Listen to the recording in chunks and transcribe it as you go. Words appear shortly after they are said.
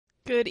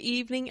Good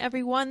evening,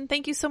 everyone.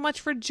 Thank you so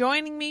much for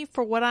joining me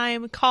for what I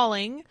am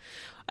calling,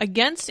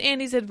 against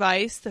Andy's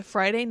advice, the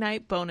Friday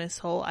night bonus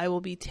hole. I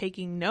will be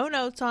taking no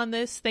notes on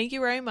this. Thank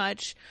you very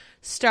much.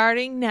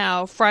 Starting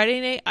now,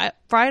 Friday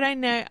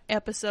night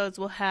episodes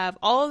will have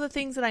all of the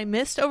things that I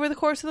missed over the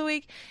course of the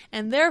week,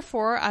 and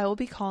therefore I will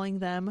be calling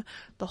them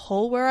the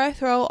hole where I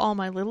throw all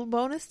my little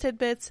bonus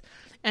tidbits,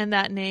 and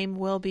that name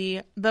will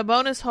be the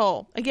bonus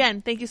hole.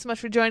 Again, thank you so much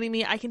for joining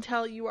me. I can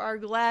tell you are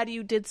glad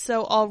you did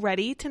so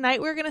already.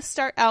 Tonight we're going to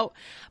start out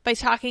by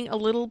talking a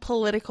little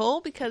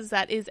political, because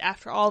that is,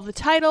 after all, the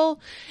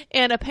title,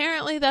 and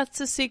apparently that's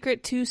the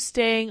secret to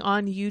staying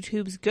on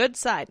YouTube's good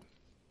side.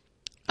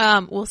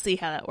 We'll see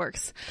how that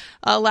works.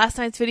 Last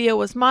night's video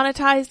was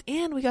monetized,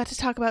 and we got to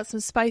talk about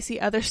some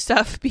spicy other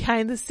stuff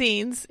behind the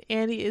scenes.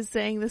 Andy is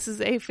saying this is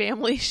a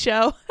family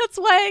show. That's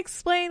why I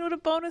explain what a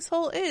bonus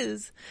hole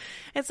is.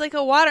 It's like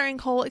a watering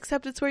hole,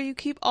 except it's where you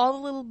keep all the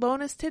little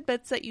bonus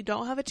tidbits that you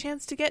don't have a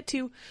chance to get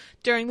to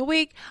during the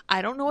week.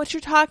 I don't know what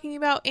you're talking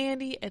about,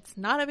 Andy. It's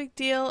not a big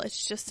deal.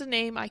 It's just a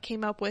name I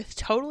came up with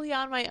totally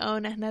on my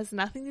own and has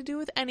nothing to do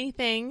with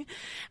anything.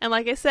 And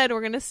like I said,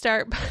 we're going to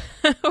start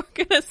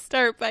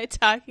by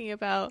talking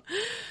about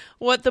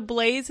what the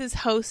Blaze is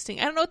hosting.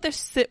 I don't know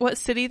what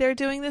city they're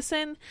doing this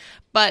in,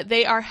 but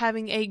they are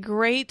having a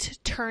great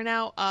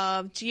turnout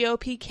of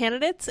GOP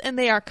candidates, and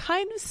they are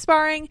kind of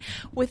sparring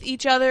with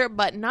each other,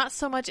 but not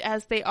so much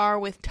as they are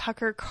with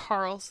Tucker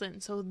Carlson.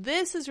 So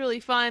this is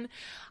really fun.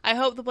 I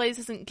hope the Blaze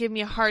doesn't give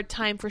me a hard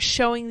time for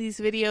showing these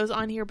videos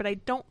on here, but I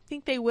don't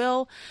think they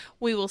will.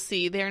 We will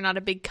see. They're not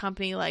a big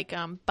company like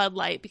Bud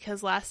Light,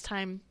 because last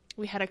time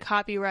we had a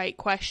copyright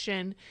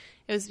question.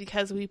 It was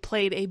because we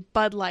played a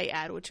Bud Light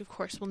ad, which of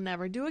course we'll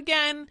never do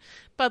again.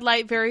 Bud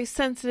Light, very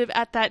sensitive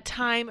at that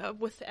time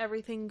with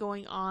everything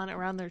going on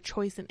around their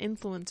choice and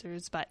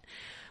influencers. But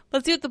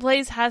let's see what the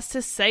Blaze has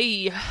to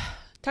say.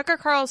 Tucker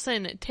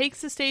Carlson takes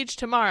the stage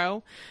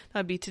tomorrow,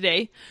 that'd be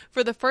today,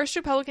 for the first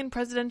Republican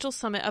presidential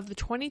summit of the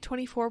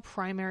 2024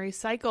 primary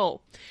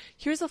cycle.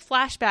 Here's a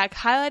flashback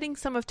highlighting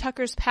some of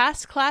Tucker's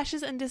past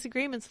clashes and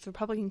disagreements with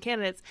Republican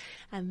candidates,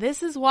 and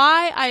this is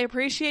why I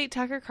appreciate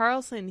Tucker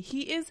Carlson.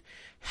 He is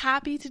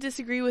happy to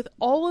disagree with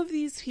all of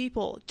these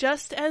people,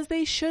 just as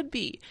they should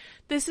be.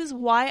 This is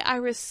why I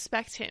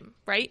respect him,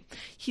 right?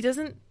 He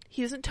doesn't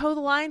toe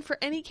the line for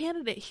any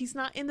candidate. He's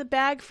not in the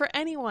bag for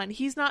anyone.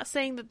 He's not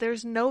saying that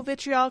there's no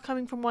vitriol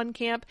coming from one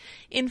camp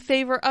in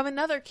favor of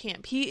another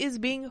camp. He is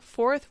being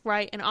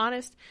forthright and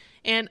honest,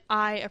 and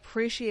I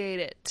appreciate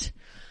it.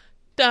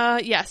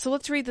 So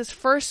let's read this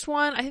first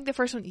one. I think the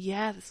first one,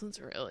 this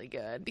one's really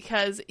good,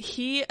 because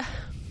he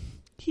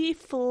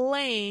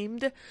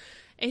flamed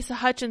Asa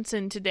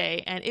Hutchinson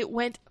today, and it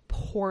went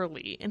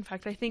poorly. In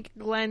fact, I think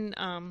Glenn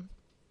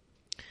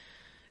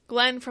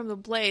from the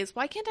Blaze,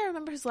 why can't I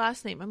remember his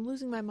last name? I'm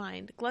losing my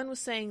mind. Glenn was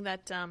saying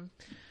that,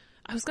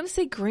 I was going to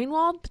say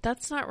Greenwald, but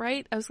that's not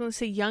right. I was going to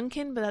say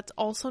Youngkin, but that's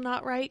also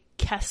not right.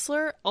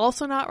 Kessler,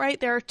 also not right.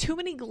 There are too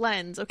many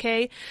Glens,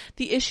 okay?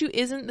 The issue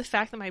isn't the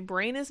fact that my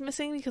brain is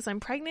missing because I'm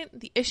pregnant.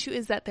 The issue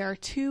is that there are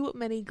too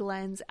many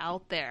Glens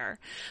out there.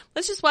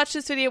 Let's just watch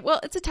this video.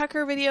 Well, it's a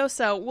Tucker video,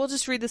 so we'll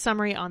just read the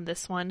summary on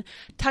this one.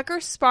 Tucker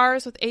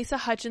spars with Asa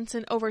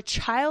Hutchinson over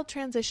child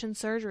transition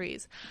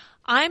surgeries.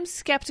 I'm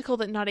skeptical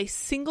that not a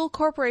single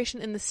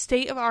corporation in the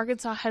state of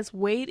Arkansas has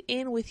weighed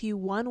in with you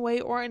one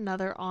way or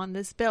another on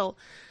this bill.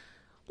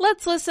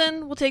 Let's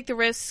listen. We'll take the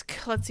risk.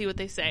 Let's see what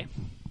they say.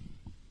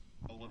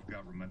 Of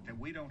government that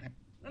we don't have.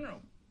 No.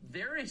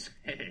 There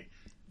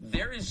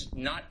is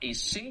not a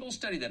single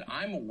study that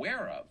I'm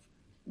aware of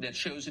that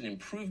shows an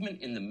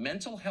improvement in the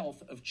mental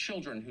health of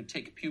children who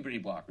take puberty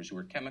blockers, who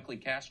are chemically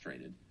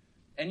castrated.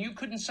 And you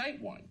couldn't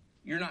cite one.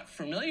 You're not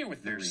familiar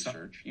with the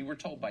research. You were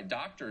told by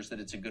doctors that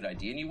it's a good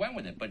idea, and you went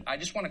with it. But I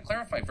just want to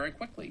clarify very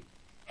quickly.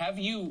 Have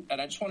you, and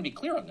I just want to be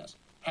clear on this,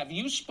 have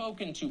you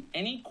spoken to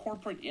any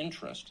corporate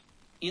interest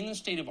in the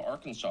state of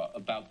Arkansas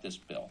about this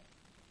bill?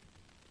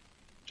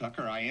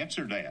 Tucker, I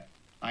answered that.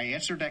 I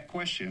answered that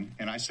question,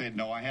 and I said,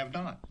 no, I have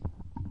not.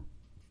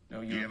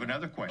 No, you have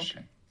another question.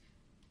 Okay.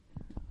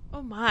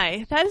 Oh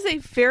my, that is a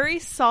very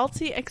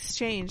salty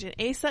exchange, and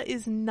Asa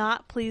is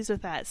not pleased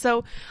with that.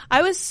 So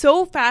I was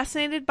so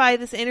fascinated by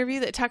this interview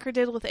that Tucker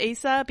did with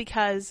Asa,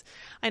 because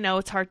I know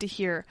it's hard to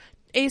hear.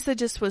 Asa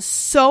just was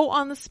so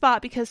on the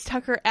spot because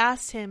Tucker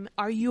asked him,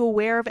 are you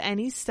aware of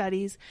any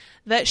studies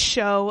that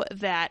show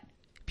that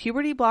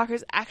puberty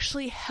blockers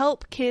actually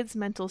help kids'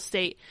 mental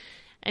state?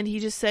 And he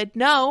just said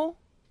no.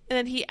 And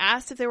then he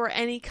asked if there were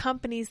any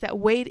companies that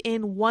weighed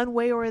in one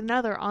way or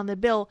another on the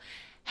bill,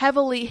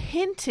 heavily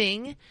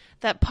hinting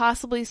that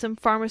possibly some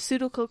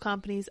pharmaceutical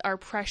companies are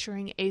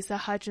pressuring Asa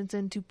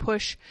Hutchinson to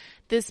push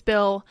this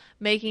bill,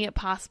 making it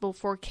possible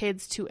for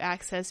kids to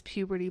access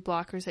puberty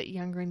blockers at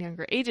younger and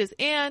younger ages.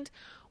 And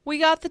we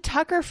got the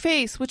Tucker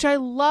face, which I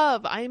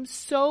love. I am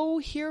so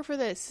here for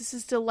this. This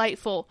is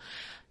delightful.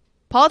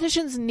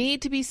 Politicians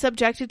need to be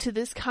subjected to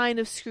this kind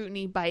of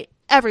scrutiny by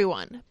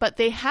everyone, but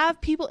they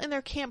have people in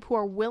their camp who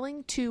are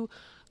willing to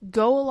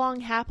go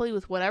along happily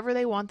with whatever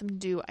they want them to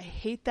do. I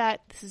hate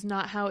that. This is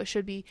not how it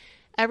should be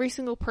every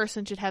single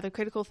person should have the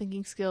critical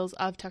thinking skills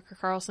of Tucker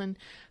Carlson,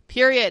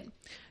 period.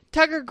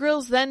 Tucker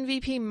grills then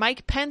VP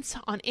Mike Pence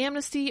on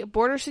amnesty,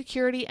 border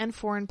security, and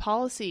foreign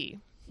policy.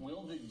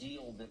 Will the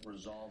deal that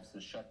resolves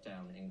the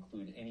shutdown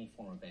include any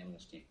form of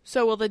amnesty?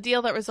 So will the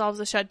deal that resolves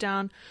the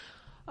shutdown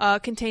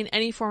contain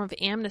any form of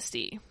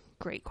amnesty?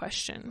 Great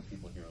question.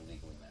 People here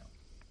illegally now.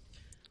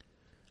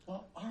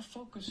 Well, our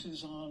focus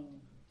is on...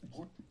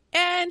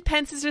 And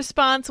Pence's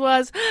response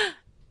was,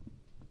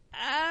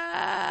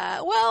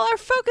 well, our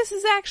focus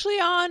is actually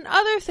on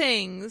other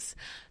things.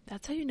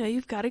 That's how you know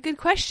you've got a good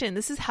question.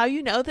 This is how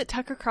you know that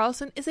Tucker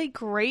Carlson is a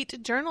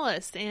great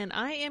journalist, and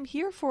I am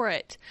here for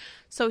it.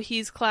 So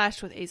he's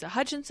clashed with Asa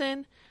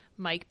Hutchinson,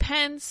 Mike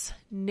Pence,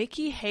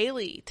 Nikki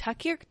Haley.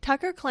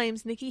 Tucker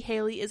claims Nikki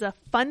Haley is a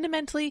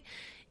fundamentally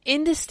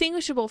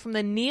indistinguishable from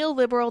the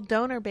neoliberal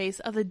donor base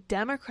of the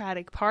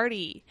Democratic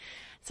Party.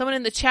 Someone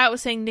in the chat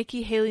was saying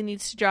Nikki Haley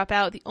needs to drop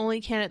out. The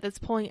only candidate that's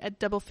polling at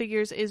double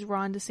figures is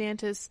Ron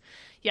DeSantis.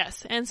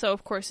 Yes, and so,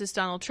 of course, is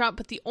Donald Trump.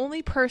 But the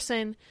only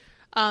person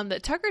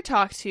that Tucker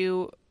talked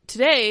to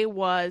today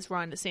was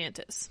Ron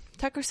DeSantis.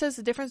 Tucker says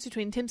the difference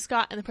between Tim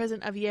Scott and the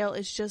president of Yale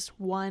is just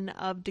 1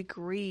 of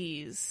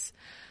degrees.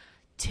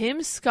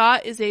 Tim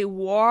Scott is a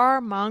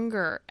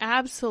warmonger.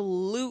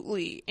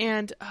 Absolutely.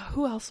 And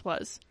who else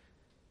was?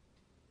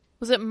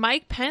 Was it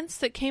Mike Pence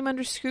that came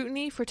under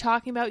scrutiny for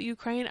talking about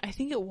Ukraine? I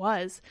think it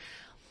was.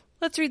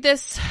 Let's read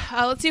this.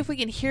 Let's see if we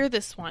can hear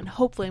this one.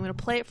 Hopefully. I'm going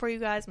to play it for you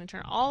guys. I'm going to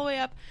turn it all the way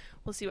up.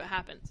 We'll see what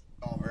happens.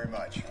 Oh, very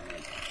much.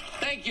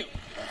 Thank you.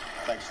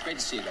 Thanks. Great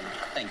to see you, Governor.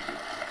 Thank you.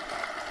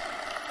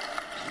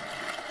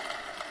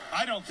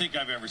 I don't think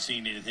I've ever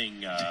seen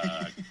anything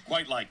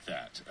quite like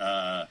that.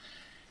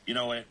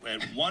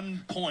 At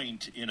one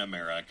point in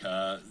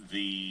America,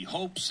 the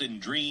hopes and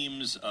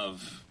dreams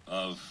of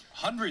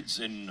hundreds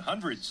and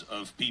hundreds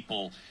of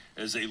people,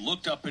 as they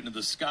looked up into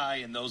the sky,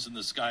 and those in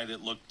the sky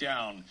that looked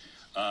down,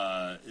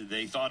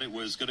 they thought it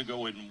was going to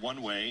go in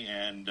one way,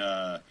 and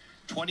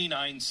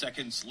 29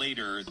 seconds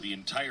later, the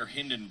entire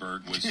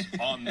Hindenburg was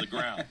on the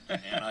ground.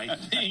 And I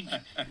think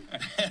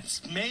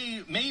that's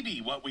maybe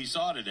what we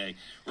saw today.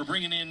 We're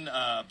bringing in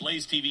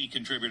Blaze TV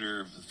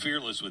contributor,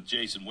 Fearless with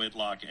Jason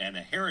Whitlock, and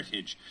a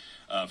Heritage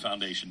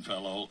Foundation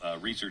fellow,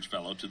 research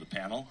fellow to the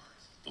panel.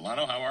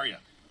 Delano, how are you?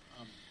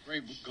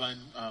 Great, Glenn.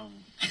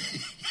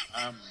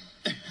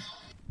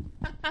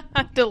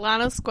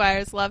 Delano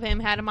Squires, love him.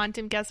 Had him on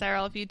Tim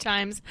Cassarel a few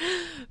times.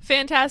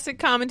 Fantastic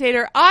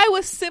commentator. I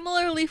was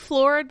similarly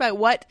floored by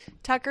what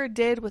Tucker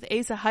did with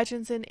Asa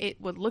Hutchinson.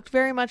 It looked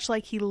very much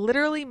like he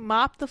literally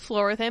mopped the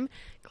floor with him.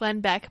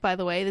 Glenn Beck, by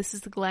the way, this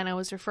is the Glenn I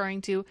was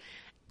referring to.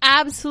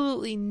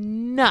 Absolutely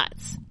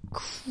nuts.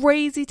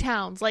 Crazy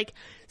towns. Like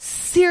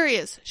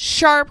serious,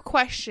 sharp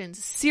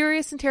questions.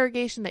 Serious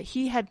interrogation that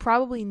he had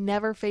probably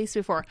never faced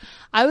before.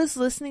 I was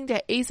listening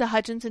to Asa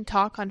Hutchinson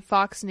talk on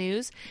Fox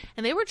News,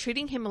 and they were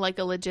treating him like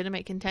a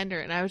legitimate contender.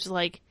 And I was just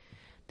like,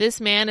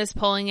 this man is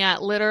polling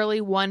at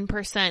literally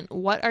 1%.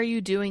 What are you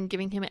doing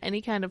giving him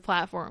any kind of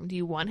platform? Do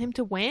you want him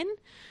to win?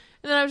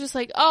 And then I was just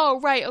like, oh,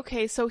 right,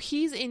 okay, so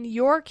he's in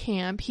your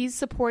camp. He's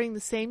supporting the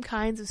same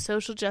kinds of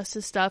social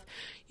justice stuff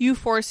you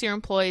force your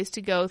employees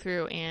to go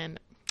through. And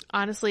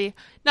honestly,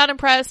 not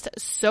impressed.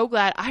 So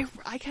glad.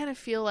 I kind of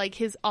feel like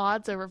his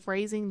odds of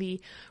raising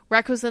the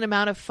requisite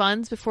amount of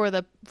funds before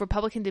the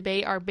Republican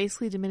debate are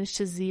basically diminished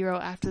to 0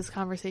 after this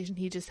conversation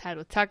he just had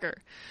with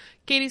Tucker.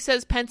 Katie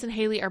says Pence and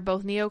Haley are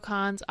both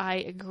neocons. I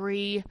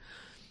agree.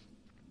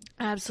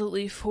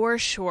 Absolutely, for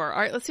sure.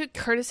 All right, let's see what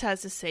Curtis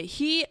has to say.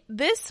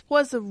 This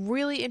was a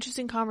really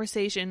interesting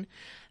conversation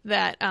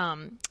that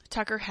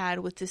Tucker had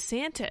with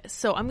DeSantis.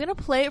 So I'm going to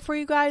play it for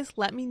you guys.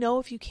 Let me know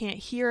if you can't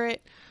hear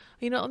it.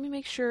 Let me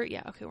make sure.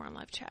 Yeah, okay, we're on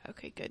live chat.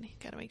 Okay, good.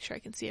 Got to make sure I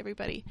can see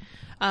everybody.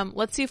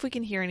 Let's see if we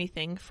can hear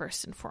anything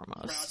first and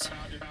foremost.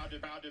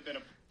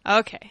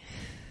 Okay.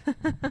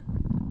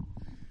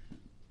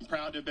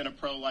 Proud to have been a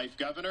pro-life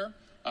governor,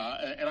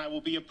 and I will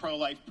be a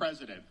pro-life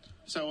president.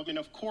 So,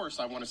 of course,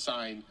 I want to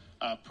sign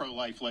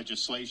pro-life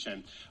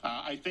legislation.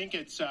 I think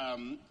it's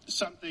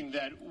something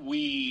that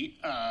we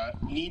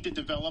need to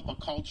develop a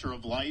culture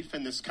of life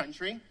in this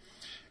country.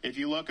 If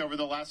you look over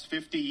the last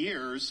 50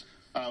 years,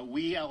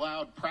 we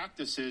allowed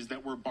practices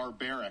that were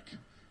barbaric.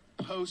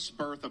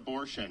 Post-birth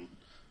abortion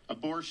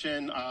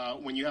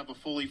when you have a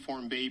fully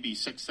formed baby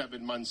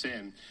 6-7 months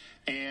in.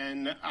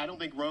 And I don't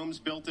think Rome's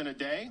built in a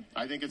day.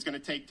 I think it's going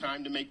to take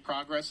time to make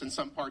progress in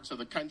some parts of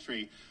the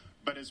country.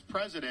 But as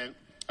president,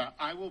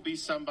 I will be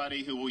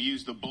somebody who will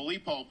use the bully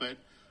pulpit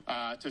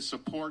to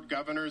support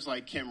governors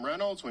like Kim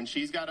Reynolds when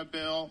she's got a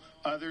bill,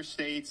 other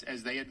states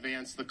as they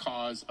advance the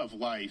cause of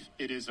life.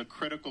 It is a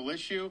critical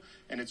issue,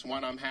 and it's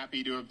one I'm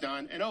happy to have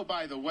done. And, oh,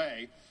 by the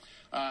way,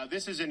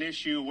 this is an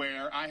issue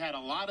where I had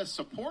a lot of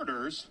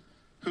supporters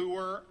who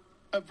were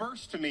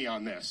averse to me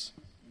on this.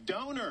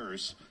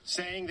 Donors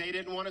saying they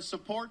didn't want to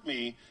support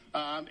me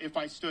if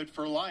I stood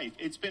for life.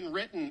 It's been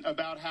written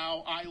about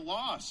how I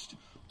lost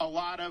a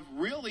lot of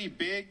really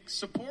big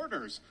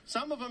supporters.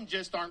 Some of them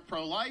just aren't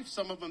pro-life.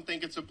 Some of them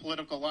think it's a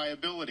political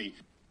liability.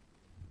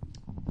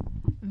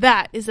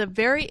 that is a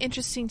very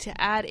interesting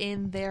to add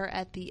in there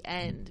at the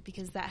end,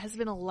 because that has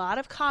been a lot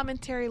of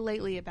commentary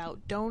lately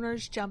about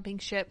donors jumping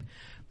ship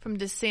from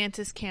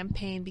DeSantis'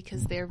 campaign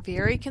because they're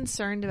very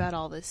concerned about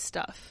all this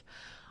stuff.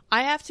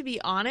 I have to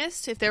be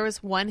honest, if there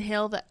was one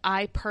hill that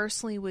I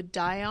personally would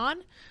die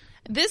on,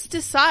 this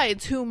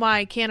decides who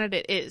my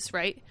candidate is,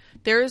 right?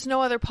 There is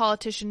no other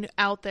politician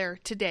out there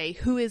today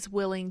who is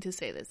willing to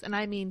say this. And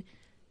I mean,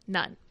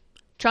 none.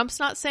 Trump's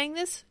not saying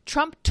this.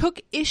 Trump took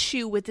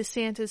issue with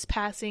DeSantis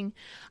passing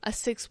a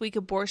 6-week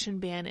abortion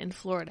ban in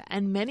Florida.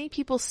 And many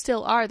people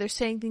still are. They're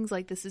saying things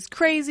like, this is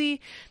crazy.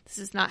 This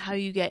is not how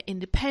you get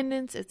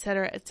independence,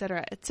 etc.,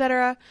 etc.,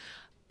 etc.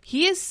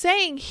 He is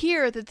saying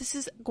here that this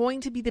is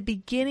going to be the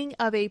beginning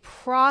of a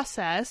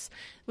process,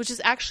 which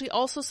is actually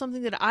also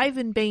something that I've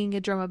been banging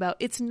a drum about.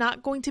 It's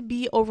not going to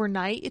be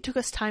overnight. It took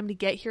us time to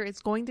get here.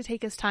 It's going to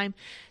take us time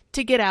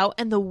to get out.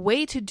 And the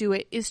way to do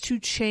it is to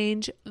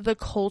change the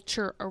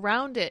culture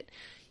around it.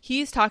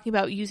 He's talking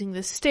about using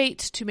the state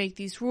to make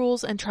these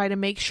rules and try to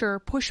make sure,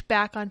 push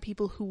back on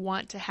people who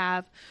want to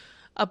have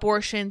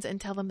abortions and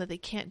tell them that they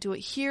can't do it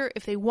here.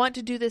 If they want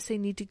to do this, they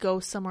need to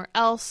go somewhere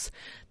else.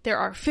 There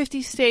are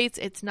 50 states.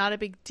 It's not a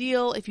big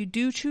deal. If you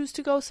do choose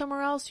to go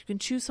somewhere else, you can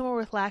choose somewhere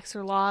with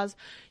laxer laws.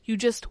 You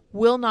just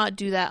will not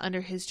do that under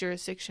his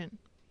jurisdiction.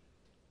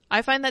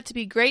 I find that to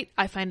be great.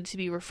 I find it to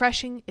be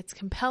refreshing. It's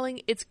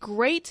compelling. It's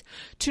great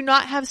to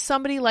not have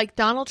somebody like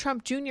Donald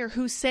Trump Jr.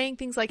 who's saying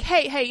things like,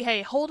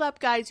 hey, hold up,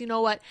 guys. You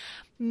know what?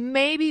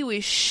 Maybe we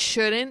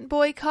shouldn't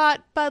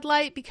boycott Bud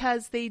Light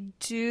because they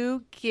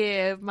do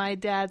give my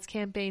dad's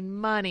campaign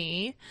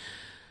money.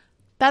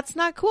 That's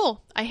not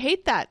cool. I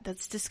hate that.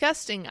 That's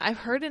disgusting. I've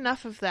heard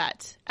enough of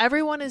that.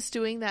 Everyone is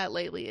doing that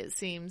lately, it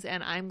seems,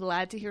 and I'm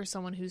glad to hear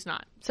someone who's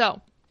not.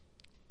 So,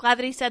 glad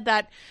that he said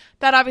that.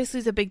 That obviously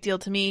is a big deal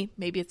to me.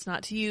 Maybe it's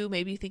not to you.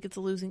 Maybe you think it's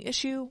a losing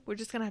issue. We're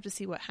just going to have to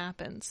see what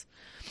happens.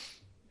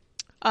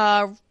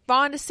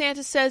 Ron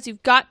DeSantis says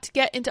you've got to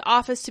get into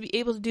office to be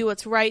able to do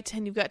what's right,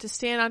 and you've got to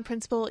stand on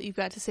principle. You've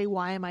got to say,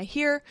 why am I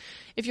here?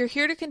 If you're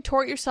here to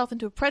contort yourself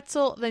into a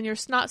pretzel, then you're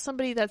not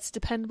somebody that's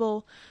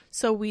dependable.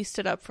 So we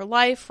stood up for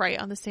life, right,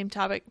 on the same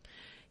topic.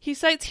 He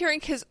cites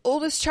hearing his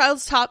oldest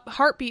child's top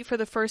heartbeat for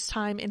the first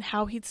time and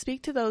how he'd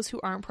speak to those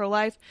who aren't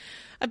pro-life.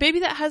 A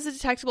baby that has a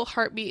detectable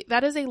heartbeat,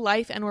 that is a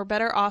life, and we're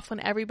better off when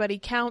everybody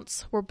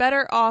counts. We're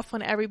better off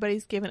when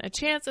everybody's given a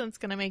chance, and it's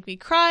going to make me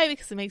cry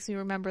because it makes me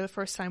remember the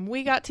first time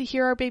we got to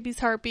hear our baby's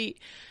heartbeat.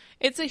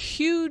 It's a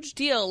huge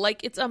deal.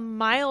 Like, it's a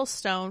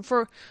milestone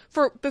for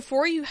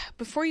before you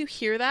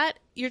hear that,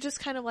 you're just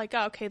kind of like,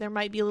 oh, okay, there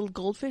might be a little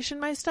goldfish in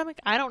my stomach.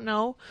 I don't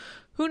know.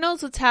 Who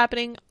knows what's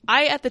happening?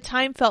 I, at the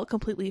time, felt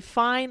completely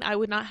fine. I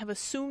would not have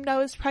assumed I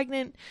was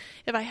pregnant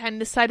if I hadn't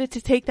decided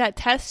to take that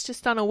test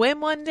just on a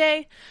whim one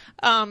day.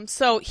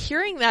 So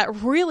hearing that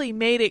really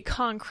made it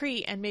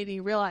concrete and made me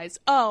realize,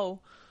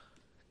 oh,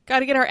 got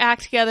to get our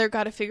act together,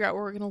 got to figure out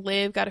where we're going to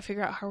live, got to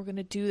figure out how we're going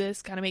to do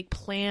this, got to make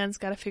plans,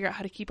 got to figure out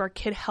how to keep our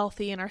kid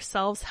healthy and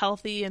ourselves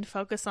healthy and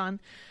focus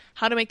on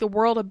how to make the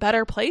world a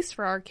better place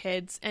for our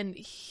kids. And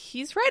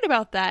he's right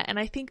about that. And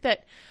I think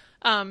that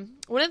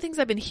one of the things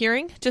I've been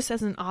hearing, just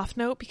as an off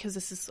note, because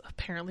this is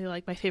apparently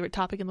like my favorite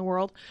topic in the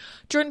world,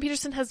 Jordan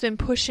Peterson has been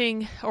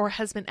pushing or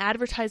has been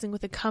advertising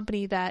with a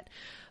company that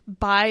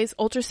buys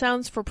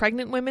ultrasounds for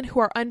pregnant women who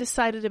are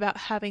undecided about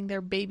having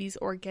their babies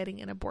or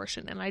getting an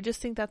abortion. And I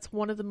just think that's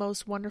one of the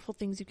most wonderful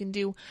things you can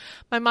do.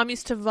 My mom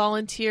used to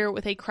volunteer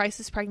with a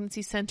crisis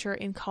pregnancy center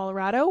in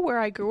Colorado where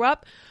I grew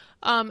up.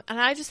 And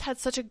I just had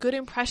such a good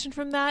impression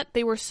from that.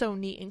 They were so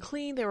neat and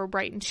clean. They were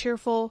bright and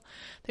cheerful.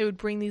 They would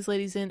bring these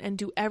ladies in and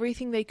do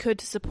everything they could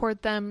to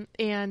support them.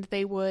 And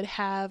they would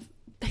have,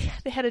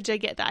 they had a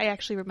gigantic, I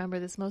actually remember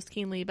this most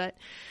keenly, but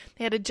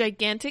they had a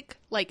gigantic,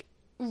 like,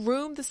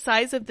 room the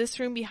size of this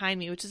room behind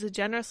me, which is a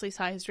generously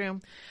sized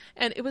room.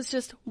 And it was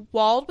just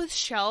walled with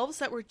shelves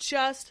that were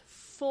just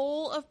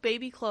full of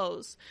baby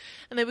clothes.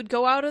 And they would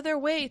go out of their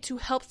way to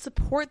help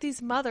support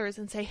these mothers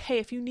and say, hey,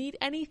 if you need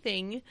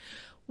anything,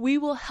 we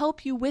will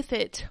help you with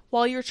it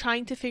while you're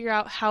trying to figure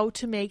out how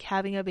to make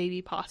having a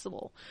baby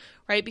possible,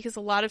 right? Because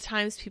a lot of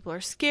times people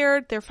are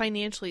scared, they're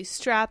financially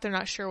strapped, they're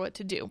not sure what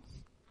to do.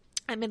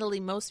 Admittedly,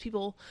 most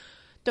people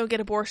don't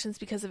get abortions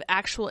because of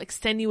actual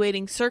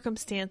extenuating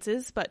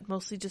circumstances, but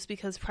mostly just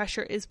because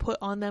pressure is put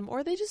on them,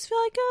 or they just feel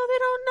like, oh,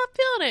 they're not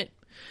feeling it.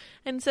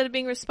 And instead of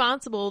being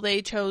responsible,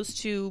 they chose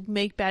to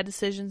make bad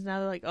decisions. Now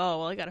they're like, oh,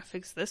 well, I got to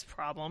fix this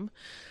problem.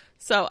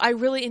 So I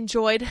really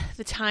enjoyed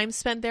the time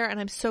spent there, and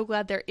I'm so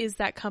glad there is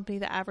that company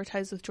that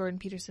advertised with Jordan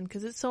Peterson,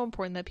 because it's so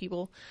important that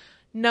people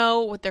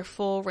know what their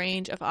full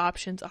range of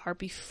options are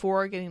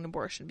before getting an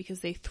abortion, because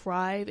they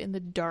thrive in the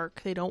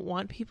dark. They don't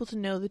want people to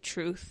know the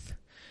truth.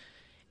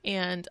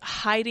 And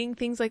hiding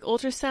things like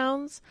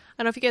ultrasounds.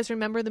 I don't know if you guys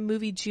remember the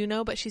movie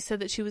Juno, but she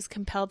said that she was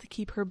compelled to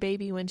keep her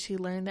baby when she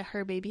learned that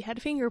her baby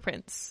had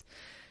fingerprints.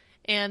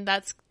 And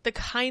that's the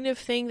kind of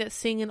thing that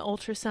seeing an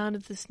ultrasound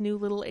of this new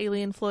little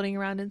alien floating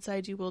around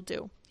inside you will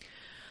do.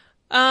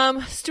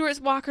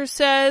 Stuart Walker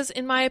says,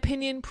 in my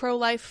opinion,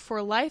 pro-life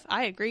for life.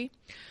 I agree.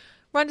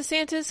 Ron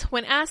DeSantis,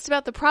 when asked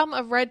about the problem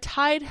of red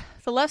tide,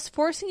 the left's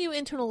forcing you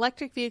into an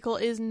electric vehicle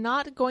is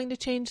not going to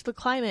change the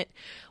climate.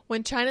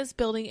 When China's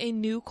building a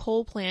new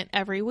coal plant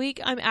every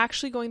week, I'm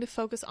actually going to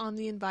focus on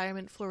the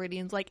environment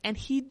Floridians like. And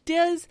he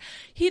does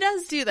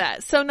do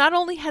that. So not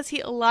only has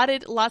he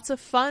allotted lots of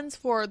funds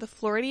for the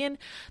Floridian,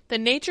 the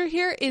nature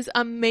here is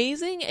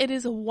amazing. It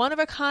is one of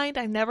a kind.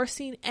 I've never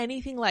seen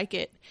anything like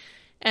it.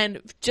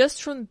 And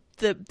just from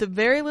the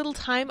very little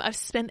time I've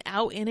spent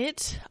out in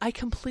it, I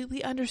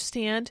completely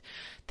understand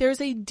there's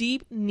a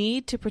deep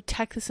need to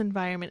protect this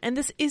environment. And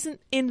this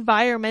isn't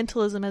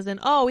environmentalism as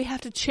in, oh, we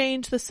have to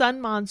change the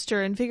sun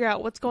monster and figure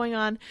out what's going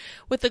on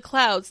with the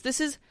clouds.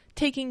 This is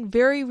taking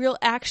very real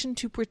action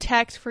to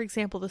protect, for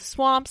example, the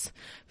swamps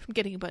from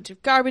getting a bunch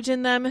of garbage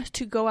in them,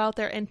 to go out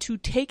there and to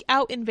take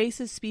out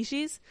invasive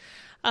species.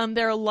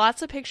 There are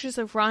lots of pictures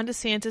of Ron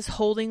DeSantis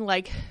holding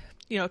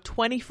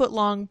 20-foot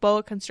long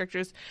boa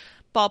constrictors,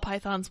 ball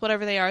pythons,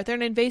 whatever they are. They're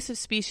an invasive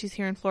species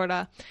here in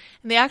Florida.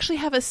 And they actually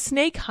have a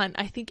snake hunt,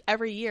 I think,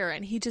 every year.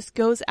 And he just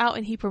goes out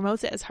and he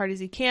promotes it as hard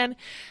as he can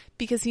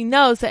because he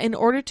knows that in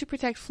order to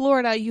protect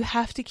Florida, you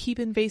have to keep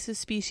invasive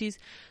species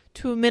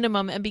to a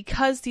minimum. And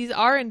because these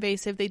are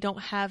invasive, they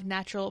don't have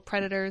natural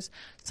predators.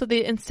 So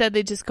they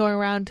just go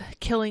around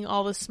killing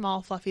all the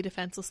small, fluffy,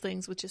 defenseless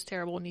things, which is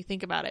terrible when you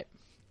think about it.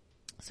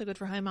 So good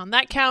for him on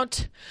that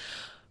count.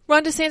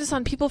 Ron DeSantis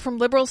on people from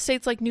liberal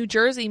states like New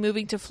Jersey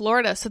moving to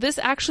Florida. So this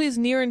actually is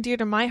near and dear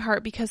to my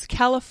heart because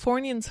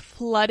Californians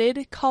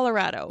flooded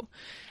Colorado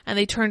and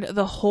they turned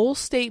the whole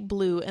state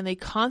blue, and they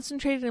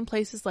concentrated in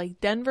places like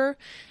Denver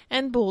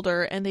and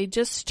Boulder, and they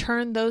just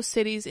turned those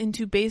cities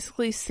into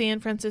basically San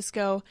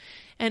Francisco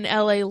and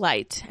LA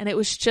light. And it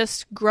was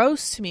just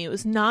gross to me. It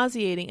was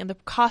nauseating, and the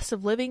cost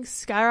of living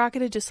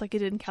skyrocketed just like it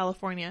did in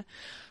California.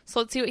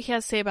 So let's see what he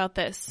has to say about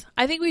this.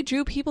 I think we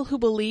drew people who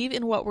believe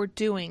in what we're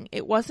doing.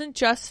 It wasn't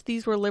just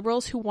these were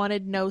liberals who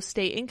wanted no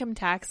state income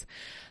tax.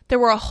 There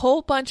were a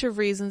whole bunch of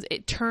reasons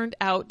it turned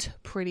out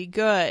pretty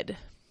good.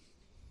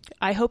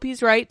 I hope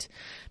he's right,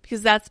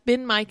 because that's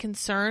been my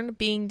concern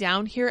being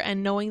down here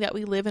and knowing that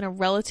we live in a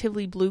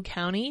relatively blue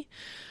county.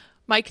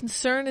 My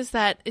concern is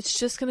that it's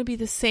just going to be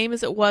the same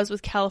as it was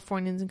with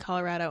Californians in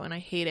Colorado, and I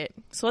hate it.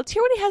 So let's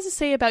hear what he has to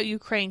say about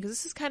Ukraine, because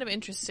this is kind of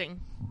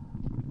interesting.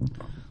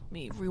 Let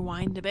me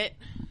rewind a bit.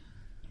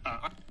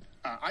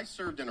 I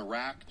served in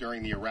Iraq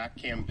during the Iraq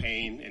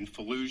campaign in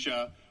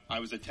Fallujah.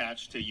 I was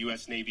attached to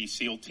U.S. Navy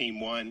SEAL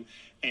Team 1.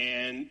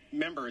 And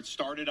remember, it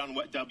started on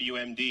what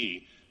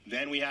WMD.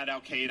 Then we had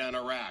Al-Qaeda in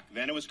Iraq.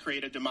 Then it was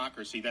create a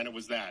democracy. Then it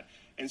was that.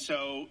 And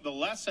so the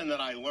lesson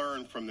that I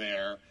learned from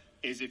there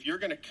is if you're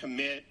going to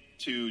commit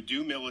to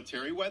do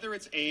military, whether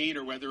it's aid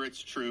or whether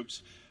it's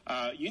troops,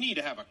 you need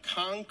to have a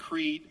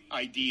concrete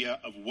idea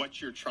of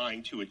what you're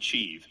trying to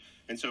achieve.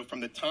 And so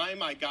from the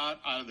time I got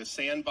out of the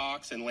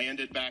sandbox and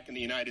landed back in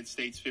the United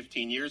States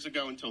 15 years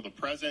ago until the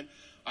present,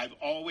 I've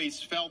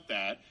always felt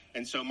that.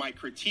 And so my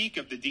critique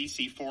of the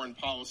D.C. foreign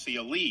policy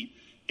elite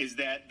is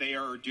that they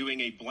are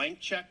doing a blank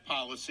check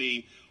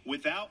policy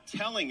without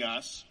telling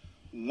us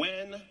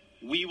when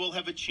we will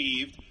have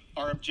achieved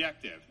our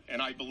objective. And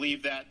I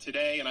believe that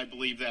today, and I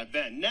believe that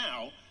then.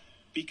 Now,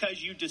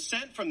 because you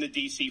dissent from the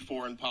D.C.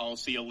 foreign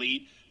policy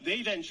elite,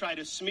 they then try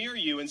to smear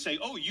you and say,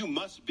 oh, you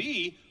must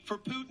be for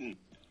Putin.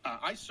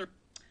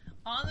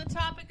 On the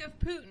topic of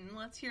Putin,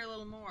 let's hear a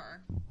little more.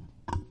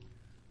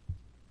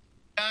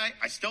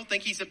 I still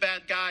think he's a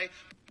bad guy.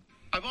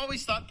 I've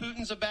always thought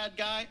Putin's a bad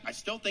guy. I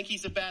still think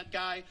he's a bad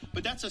guy.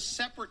 But that's a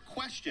separate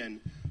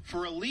question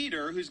for a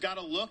leader who's got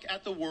to look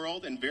at the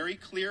world in very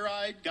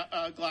clear-eyed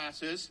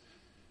glasses.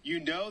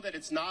 You know that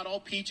it's not all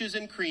peaches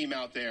and cream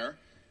out there.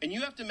 And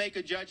you have to make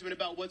a judgment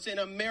about what's in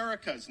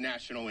America's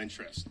national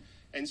interest.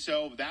 And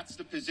so that's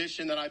the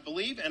position that I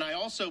believe. And I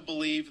also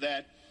believe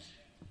that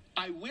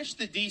I wish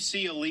the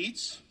D.C.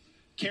 elites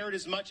cared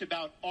as much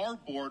about our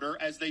border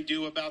as they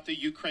do about the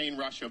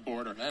Ukraine-Russia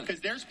border. Because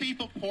there's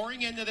people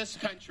pouring into this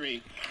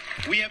country.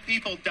 We have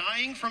people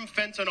dying from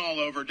fentanyl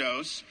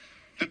overdose.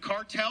 The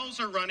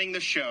cartels are running the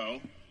show.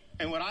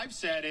 And what I've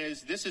said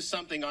is this is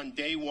something on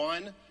day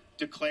one,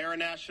 declare a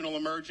national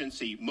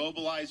emergency,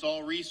 mobilize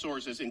all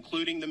resources,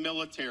 including the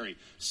military,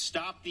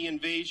 stop the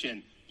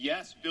invasion,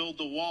 yes, build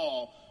the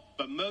wall,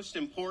 but most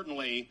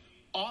importantly,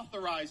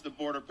 authorize the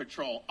Border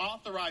Patrol,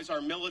 authorize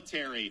our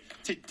military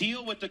to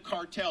deal with the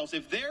cartels.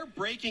 If they're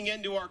breaking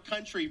into our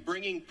country,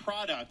 bringing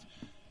product,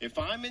 if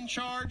I'm in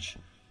charge,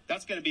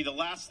 that's going to be the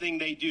last thing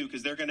they do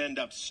because they're going to end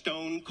up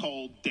stone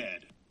cold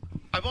dead.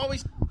 I've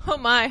always... Oh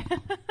my.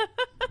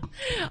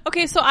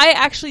 Okay, so I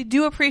actually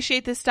do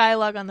appreciate this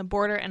dialogue on the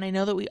border, and I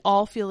know that we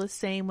all feel the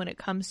same when it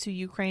comes to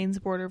Ukraine's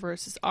border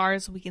versus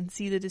ours. We can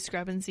see the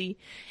discrepancy.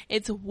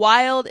 It's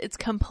wild. It's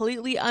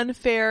completely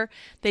unfair.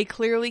 They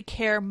clearly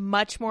care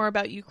much more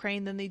about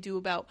Ukraine than they do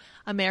about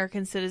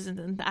American citizens,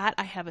 and that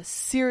I have a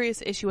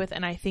serious issue with,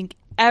 and I think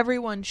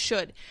Everyone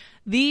should.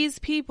 These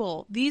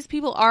people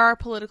are our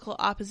political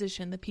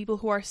opposition, the people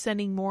who are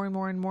sending more and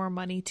more and more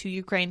money to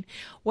Ukraine.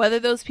 Whether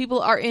those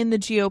people are in the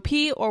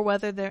GOP or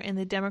whether they're in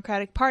the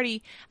Democratic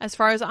Party, as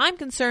far as I'm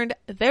concerned,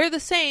 they're the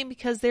same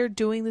because they're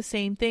doing the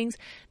same things.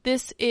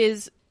 This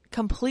is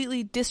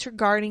completely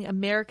disregarding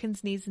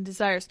Americans' needs and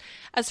desires.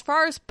 As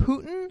far as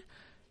Putin,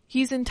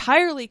 he's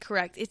entirely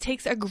correct. It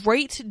takes a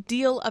great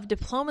deal of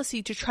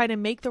diplomacy to try to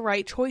make the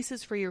right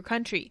choices for your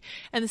country.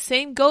 And the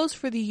same goes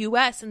for the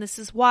U.S. And this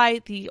is why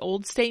the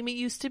old statement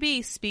used to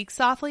be, speak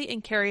softly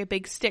and carry a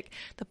big stick.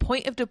 The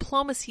point of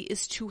diplomacy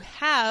is to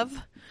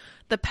have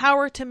the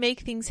power to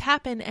make things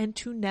happen and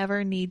to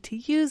never need to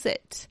use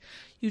it.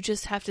 You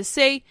just have to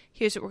say,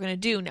 here's what we're going to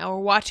do. Now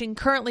we're watching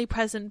currently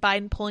President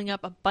Biden pulling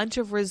up a bunch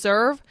of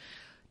reserve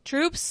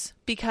troops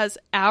because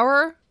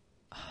our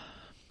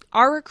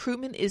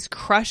recruitment is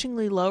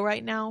crushingly low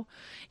right now,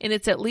 and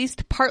it's at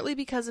least partly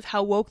because of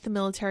how woke the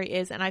military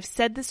is. And I've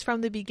said this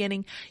from the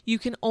beginning, you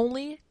can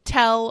only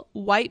tell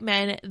white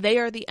men they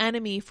are the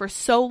enemy for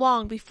so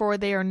long before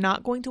they are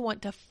not going to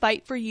want to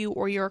fight for you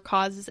or your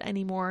causes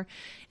anymore.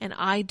 And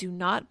I do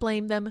not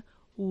blame them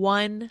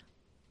one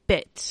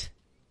bit.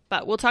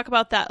 But we'll talk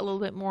about that a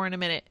little bit more in a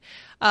minute.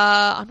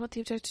 On what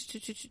the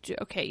objective...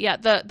 Okay, yeah.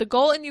 The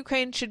goal in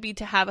Ukraine should be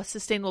to have a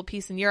sustainable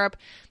peace in Europe.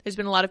 There's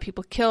been a lot of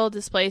people killed,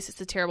 displaced.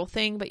 It's a terrible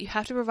thing. But you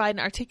have to provide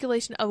an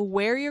articulation of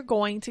where you're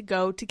going to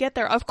go to get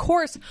there. Of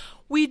course,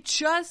 we're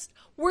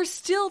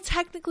still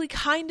technically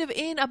kind of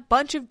in a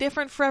bunch of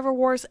different forever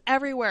wars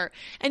everywhere.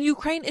 And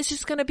Ukraine is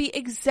just going to be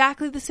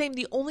exactly the same.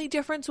 The only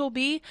difference will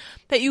be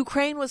that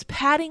Ukraine was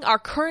padding our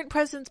current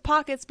president's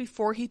pockets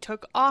before he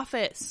took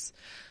office.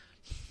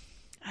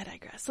 I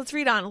digress. Let's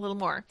read on a little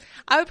more.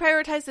 I would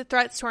prioritize the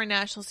threats to our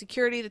national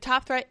security. The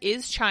top threat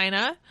is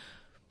China.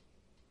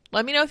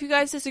 Let me know if you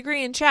guys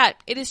disagree in chat.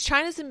 It is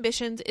China's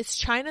ambitions. It's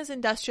China's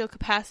industrial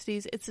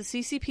capacities. It's the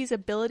CCP's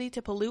ability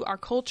to pollute our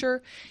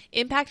culture,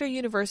 impact our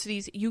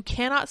universities. You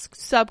cannot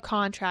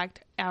subcontract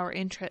our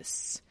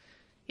interests.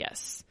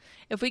 Yes.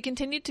 If we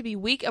continue to be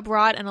weak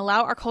abroad and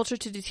allow our culture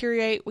to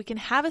deteriorate, we can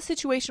have a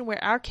situation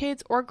where our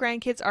kids or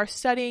grandkids are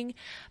studying,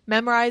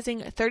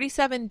 memorizing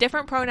 37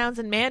 different pronouns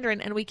in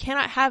Mandarin, and we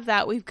cannot have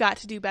that. We've got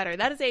to do better.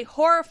 That is a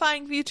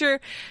horrifying future.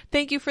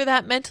 Thank you for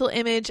that mental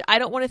image. I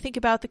don't want to think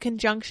about the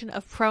conjunction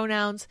of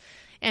pronouns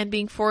and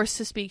being forced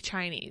to speak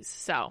Chinese.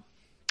 So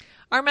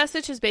our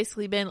message has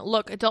basically been,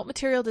 look, adult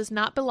material does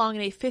not belong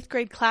in a 5th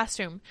grade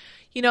classroom.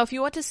 You know, if you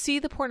want to see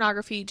the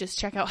pornography, just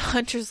check out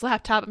Hunter's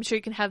laptop. I'm sure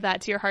you can have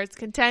that to your heart's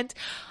content.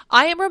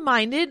 I am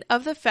reminded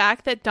of the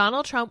fact that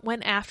Donald Trump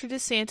went after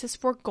DeSantis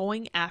for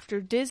going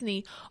after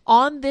Disney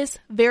on this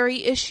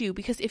very issue.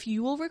 Because if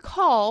you will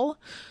recall,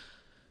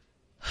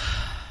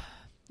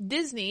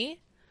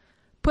 Disney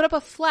put up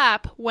a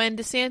flap when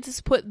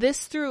DeSantis put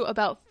this through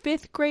about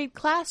 5th grade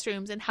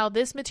classrooms and how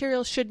this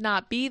material should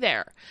not be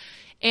there.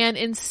 And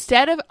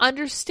instead of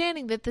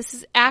understanding that this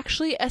is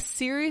actually a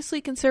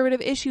seriously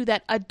conservative issue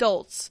that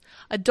adult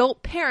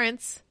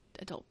parents,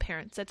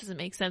 that doesn't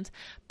make sense,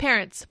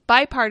 parents,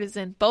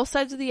 bipartisan, both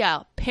sides of the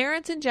aisle,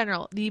 parents in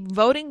general, the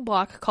voting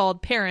bloc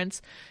called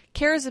parents,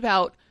 cares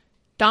about,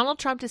 Donald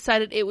Trump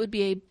decided it would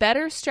be a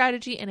better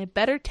strategy and a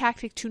better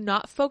tactic to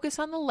not focus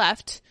on the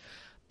left,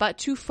 but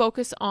to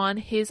focus on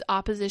his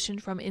opposition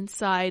from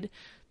inside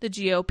the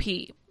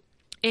GOP.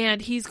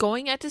 And he's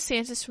going at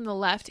DeSantis from the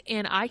left,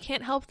 and I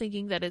can't help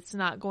thinking that it's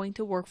not going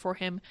to work for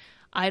him.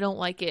 I don't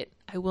like it.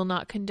 I will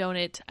not condone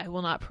it. I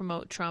will not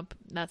promote Trump.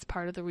 That's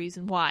part of the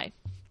reason why.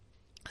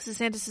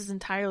 DeSantis is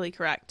entirely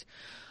correct.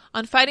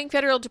 On fighting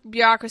federal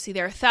bureaucracy,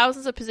 there are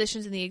thousands of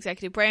positions in the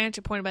executive branch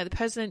appointed by the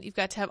president. You've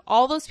got to have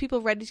all those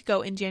people ready to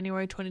go in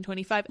January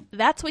 2025.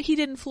 That's what he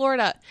did in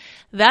Florida.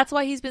 That's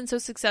why he's been so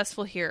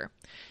successful here.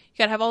 You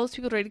got to have all those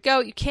people ready to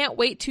go. You can't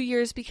wait 2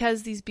 years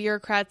because these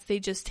bureaucrats, they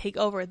just take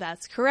over.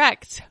 That's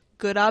correct.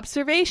 Good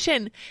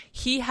observation.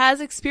 He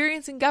has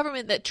experience in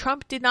government that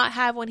Trump did not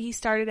have when he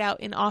started out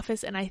in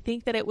office, and I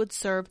think that it would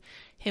serve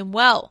him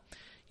well.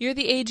 You're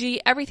the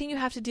AG. Everything you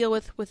have to deal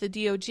with the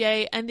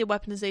DOJ and the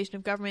weaponization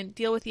of government,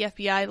 deal with the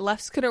FBI. The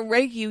left's going to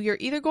reg you. You're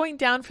either going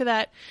down for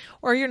that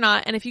or you're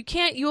not. And if you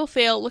can't, you will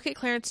fail. Look at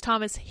Clarence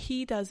Thomas.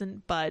 He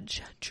doesn't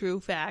budge. True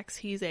facts.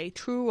 He's a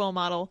true role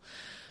model.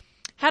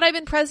 Had I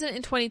been president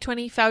in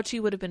 2020, Fauci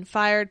would have been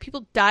fired.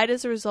 People died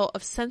as a result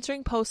of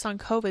censoring posts on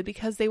COVID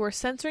because they were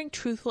censoring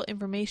truthful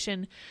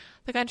information.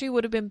 The country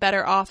would have been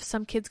better off.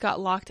 Some kids got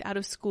locked out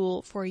of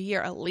school for a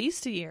year, at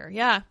least a year.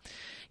 Yeah.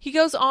 He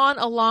goes on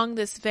along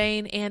this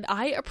vein, and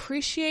I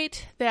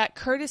appreciate that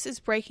Curtis is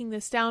breaking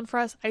this down for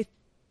us. I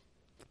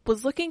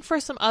was looking for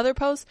some other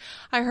posts.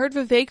 I heard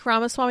Vivek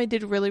Ramaswamy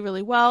did really,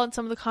 really well in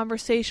some of the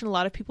conversation. A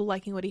lot of people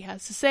liking what he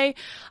has to say.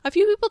 A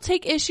few people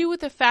take issue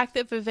with the fact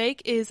that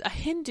Vivek is a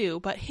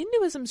Hindu, but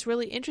Hinduism is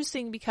really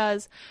interesting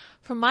because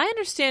from my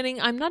understanding,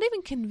 I'm not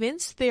even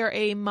convinced they're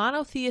a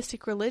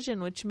monotheistic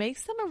religion, which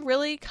makes them a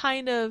really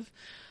kind of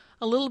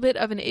a little bit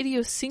of an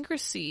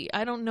idiosyncrasy.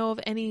 I don't know of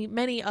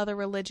many other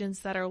religions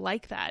that are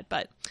like that,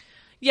 but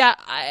Yeah,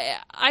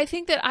 I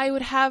think that I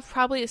would have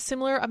probably a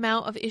similar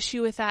amount of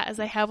issue with that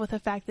as I have with the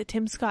fact that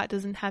Tim Scott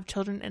doesn't have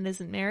children and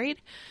isn't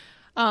married.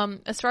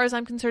 As far as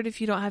I'm concerned, if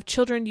you don't have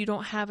children, you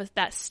don't have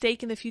that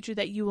stake in the future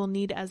that you will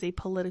need as a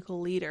political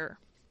leader.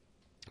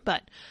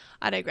 But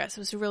I digress.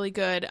 It was a really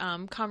good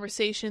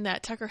conversation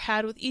that Tucker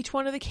had with each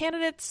one of the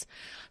candidates.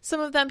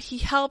 Some of them he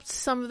helped,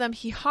 some of them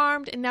he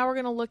harmed, and now we're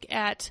going to look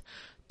at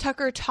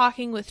Tucker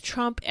talking with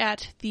Trump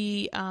at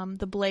the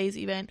Blaze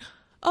event.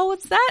 Oh,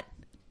 what's that?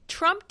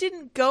 Trump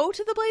didn't go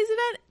to the Blaze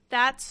event?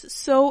 That's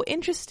so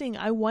interesting.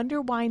 I wonder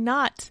why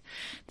not.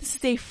 This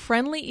is a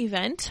friendly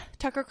event.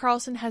 Tucker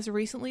Carlson has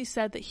recently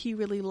said that he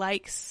really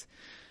likes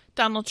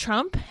Donald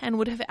Trump and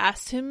would have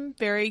asked him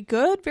very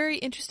good, very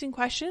interesting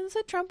questions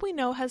that Trump, we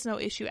know, has no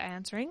issue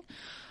answering.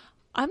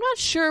 I'm not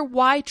sure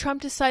why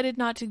Trump decided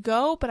not to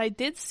go, but I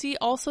did see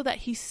also that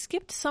he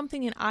skipped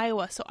something in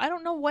Iowa, so I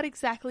don't know what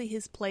exactly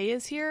his play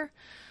is here.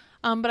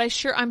 But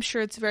I'm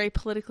sure it's very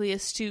politically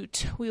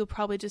astute. We'll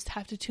probably just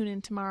have to tune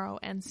in tomorrow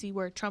and see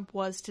where Trump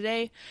was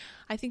today.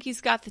 I think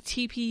he's got the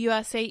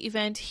TPUSA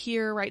event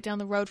here right down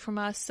the road from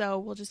us, so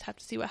we'll just have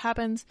to see what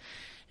happens,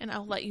 and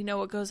I'll let you know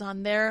what goes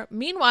on there.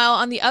 Meanwhile,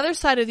 on the other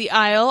side of the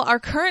aisle, our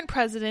current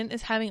president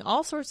is having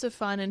all sorts of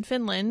fun in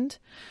Finland.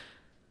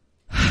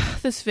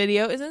 This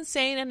video is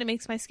insane, and it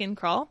makes my skin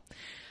crawl.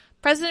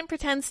 President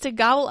pretends to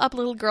gobble up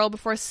little girl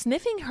before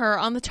sniffing her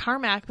on the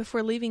tarmac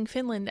before leaving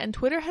Finland, and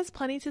Twitter has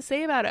plenty to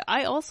say about it.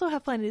 I also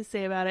have plenty to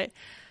say about it.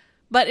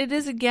 But it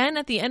is, again,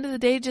 at the end of the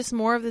day, just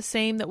more of the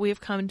same that we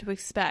have come to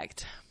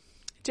expect.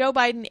 Joe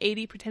Biden,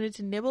 80, pretended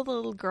to nibble the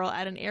little girl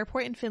at an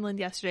airport in Finland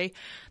yesterday.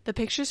 The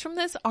pictures from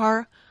this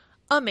are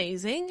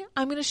amazing.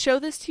 I'm going to show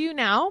this to you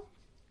now.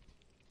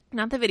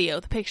 Not the video,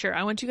 the picture.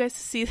 I want you guys to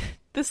see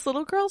this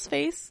little girl's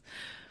face.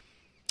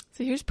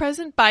 So here's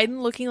President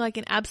Biden looking like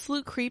an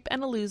absolute creep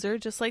and a loser,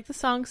 just like the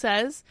song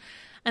says.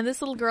 And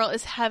this little girl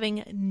is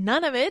having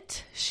none of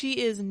it.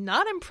 She is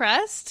not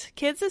impressed.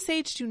 Kids this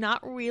age do not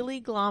really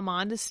glom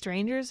on to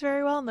strangers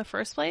very well in the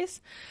first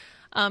place.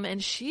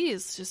 And she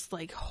is just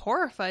like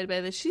horrified by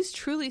this. She's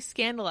truly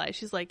scandalized.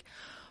 She's like,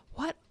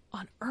 what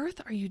on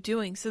earth are you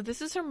doing? So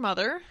this is her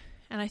mother,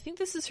 and I think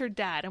this is her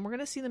dad, and we're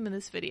going to see them in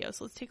this video.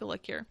 So let's take a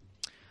look here.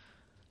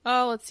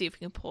 Oh, let's see if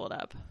we can pull it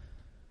up.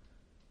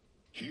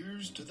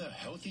 Here's to the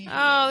healthy.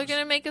 Oh, they're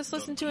going to make us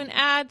listen to an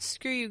ad?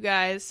 Screw you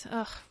guys.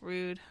 Ugh,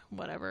 rude.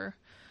 Whatever.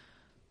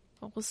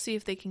 Well, we'll see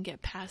if they can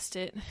get past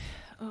it.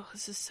 Oh,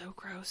 this is so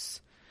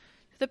gross.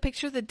 The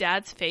picture of the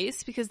dad's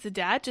face, because the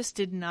dad just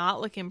did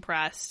not look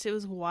impressed. It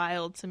was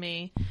wild to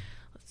me.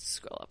 Let's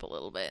scroll up a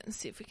little bit and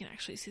see if we can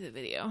actually see the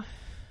video.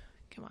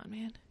 Come on,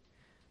 man.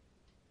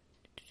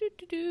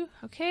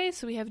 Okay,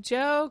 so we have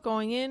Joe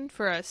going in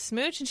for a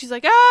smooch, and she's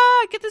like,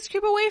 get this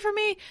creep away from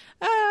me.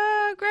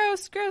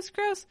 Gross, gross,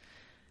 gross.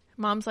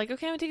 Mom's like,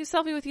 okay, I'm gonna take a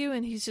selfie with you,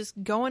 and he's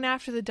just going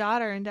after the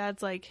daughter, and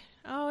Dad's like,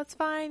 oh, it's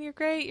fine, you're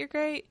great, you're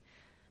great.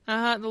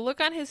 The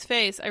look on his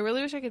face, I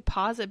really wish I could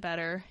pause it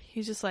better.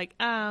 He's just like,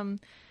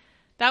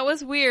 that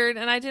was weird,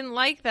 and I didn't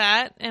like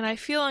that, and I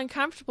feel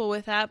uncomfortable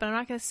with that, but I'm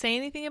not going to say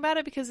anything about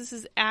it because this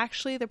is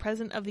actually the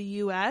president of the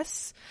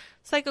U.S.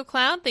 Psycho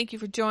Clown, thank you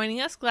for joining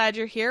us. Glad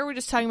you're here. We're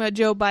just talking about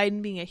Joe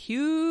Biden being a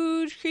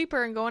huge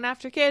creeper and going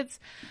after kids.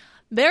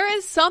 There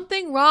is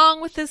something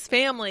wrong with this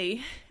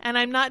family, and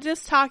I'm not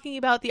just talking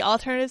about the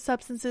alternative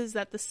substances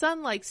that the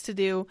son likes to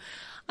do.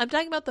 I'm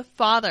talking about the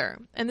father,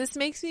 and this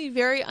makes me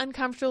very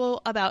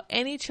uncomfortable about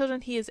any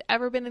children he has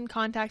ever been in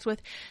contact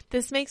with.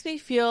 This makes me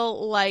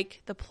feel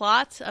like the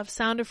plot of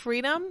Sound of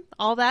Freedom,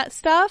 all that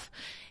stuff,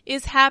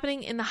 is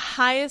happening in the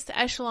highest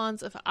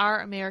echelons of our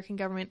American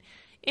government,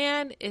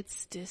 and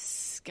it's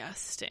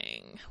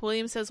disgusting.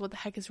 William says, what the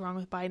heck is wrong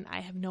with Biden?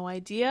 I have no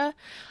idea.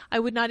 I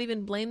would not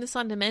even blame this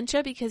on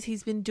dementia because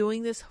he's been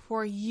doing this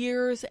for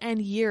years and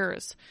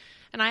years.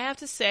 And I have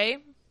to say,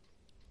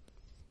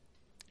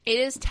 it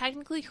is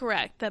technically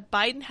correct that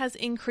Biden has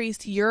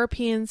increased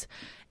Europeans'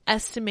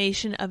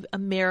 estimation of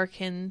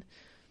American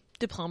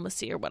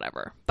diplomacy or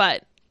whatever.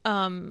 But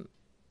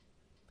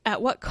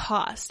at what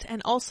cost?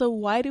 And also,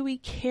 why do we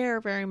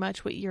care very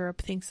much what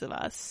Europe thinks of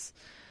us?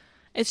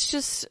 It's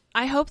just,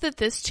 I hope that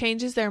this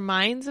changes their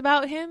minds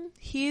about him.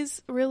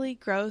 He's really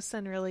gross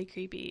and really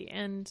creepy.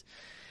 And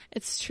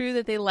it's true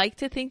that they like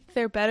to think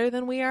they're better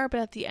than we are,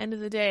 but at the end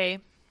of the day,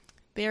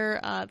 they're,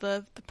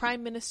 the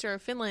Prime Minister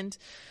of Finland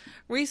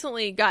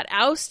recently got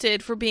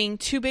ousted for being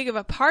too big of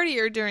a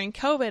partier during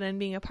COVID and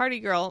being a party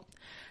girl.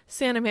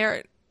 Sanna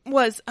Marin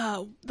was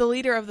the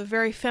leader of the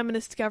very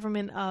feminist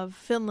government of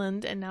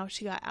Finland, and now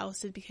she got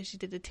ousted because she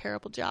did a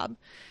terrible job,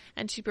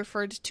 and she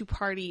preferred to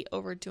party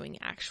over doing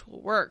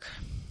actual work.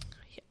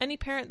 Any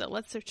parent that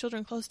lets their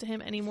children close to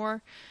him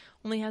anymore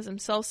only has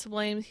themselves to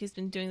blame. He's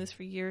been doing this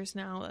for years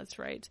now. That's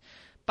right.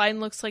 Biden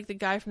looks like the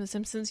guy from The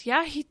Simpsons.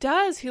 Yeah, he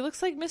does. He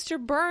looks like Mr.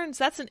 Burns.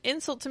 That's an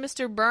insult to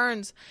Mr.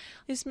 Burns.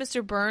 At least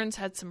Mr. Burns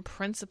had some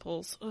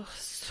principles. Ugh,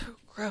 so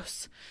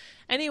gross.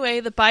 Anyway,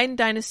 the Biden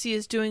dynasty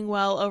is doing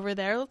well over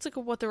there. Let's look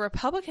at what the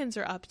Republicans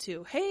are up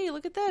to. Hey,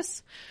 look at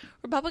this.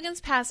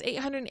 Republicans passed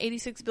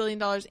 $886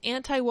 billion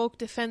anti-woke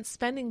defense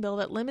spending bill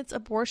that limits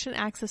abortion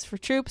access for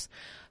troops,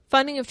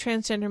 funding of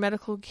transgender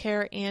medical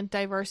care, and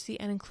diversity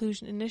and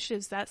inclusion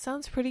initiatives. That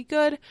sounds pretty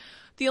good.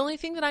 The only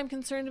thing that I'm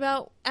concerned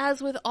about, as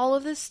with all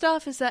of this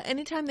stuff, is that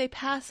anytime they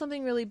pass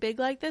something really big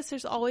like this,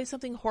 there's always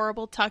something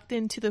horrible tucked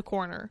into the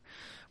corner,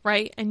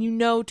 right? And you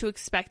know to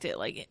expect it.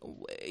 Like,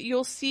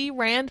 you'll see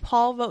Rand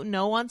Paul vote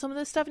no on some of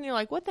this stuff, and you're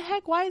like, what the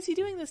heck? Why is he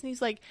doing this? And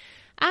he's like,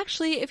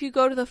 actually, if you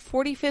go to the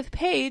 45th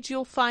page,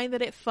 you'll find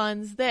that it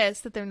funds this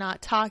that they're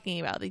not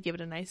talking about. They give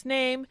it a nice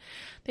name,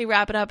 they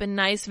wrap it up in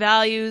nice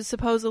values,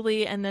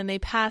 supposedly, and then they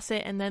pass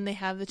it, and then they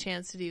have the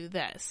chance to do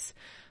this.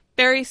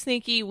 Very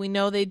sneaky. We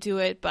know they do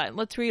it, but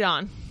let's read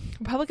on.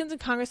 Republicans in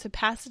Congress have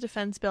passed a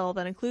defense bill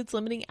that includes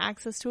limiting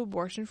access to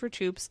abortion for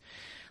troops,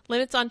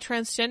 limits on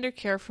transgender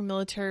care for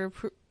military.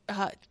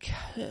 Let's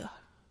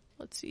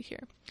see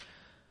here.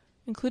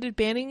 Included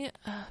banning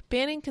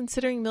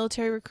considering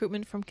military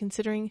recruitment from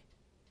considering.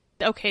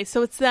 Okay,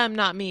 so it's them,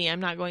 not me.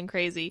 I'm not going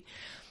crazy.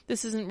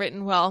 This isn't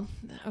written well.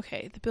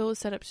 Okay, the bill was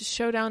set up to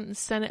show down in the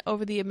Senate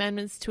over the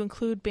amendments to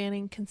include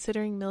banning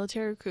considering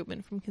military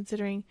recruitment from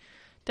considering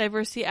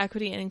diversity,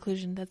 equity, and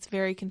inclusion. That's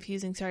very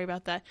confusing. Sorry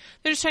about that.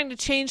 They're just trying to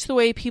change the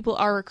way people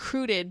are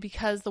recruited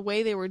because the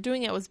way they were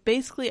doing it was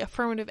basically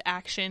affirmative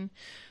action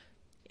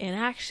in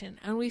action.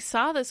 And we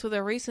saw this with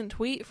a recent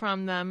tweet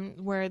from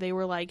them where they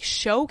were like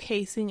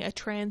showcasing a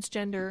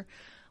transgender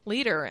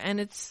leader, and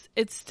it's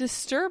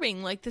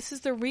disturbing. Like, this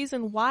is the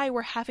reason why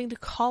we're having to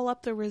call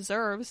up the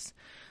reserves,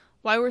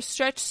 why we're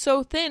stretched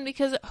so thin,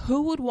 because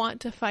who would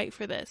want to fight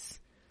for this?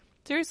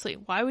 Seriously,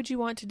 why would you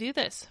want to do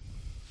this?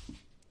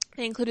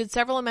 They included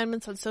several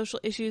amendments on social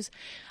issues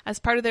as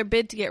part of their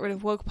bid to get rid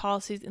of woke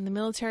policies in the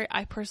military.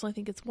 I personally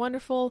think it's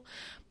wonderful,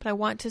 but I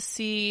want to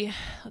see,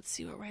 let's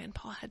see what Rand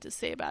Paul had to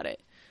say about it.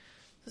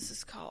 This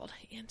is called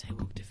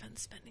Anti-Woke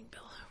Defense Spending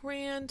Bill.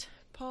 Rand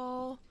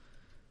Paul.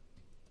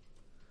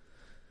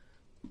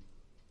 Oh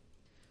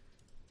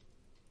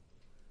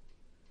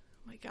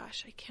my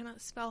gosh, I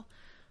cannot spell.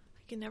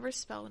 I can never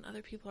spell when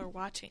other people are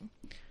watching.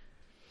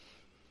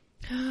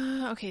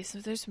 Okay, so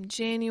there's some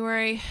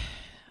January.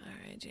 All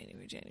right,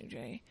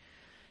 January.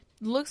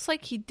 Looks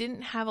like he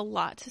didn't have a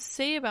lot to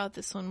say about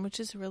this one, which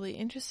is really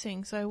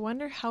interesting. So I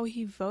wonder how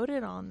he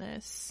voted on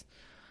this.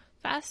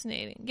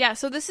 Fascinating. Yeah,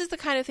 so this is the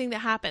kind of thing that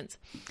happens.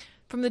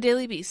 From the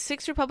Daily Beast,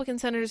 6 Republican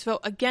senators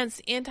vote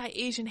against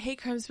anti-Asian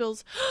hate crimes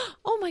bills.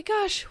 Oh my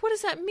gosh, what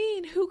does that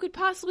mean? Who could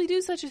possibly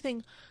do such a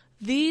thing?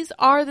 These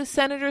are the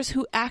senators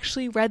who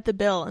actually read the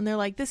bill, and they're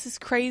like, this is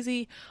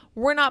crazy.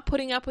 We're not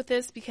putting up with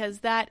this because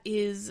that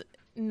is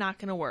not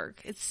going to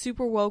work. It's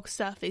super woke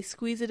stuff. They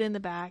squeeze it in the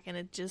back, and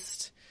it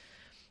just,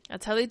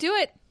 that's how they do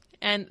it.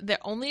 And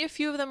only a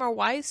few of them are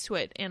wise to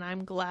it, and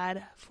I'm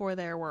glad for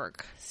their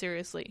work.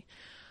 Seriously.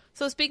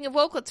 So speaking of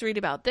woke, let's read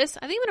about this.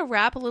 I think I'm going to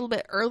wrap a little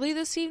bit early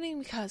this evening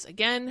because,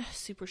 again,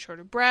 super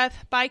short of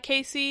breath. Bye,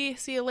 Casey.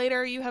 See you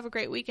later. You have a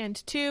great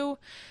weekend, too.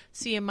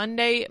 See you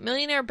Monday.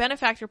 Millionaire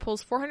benefactor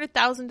pulls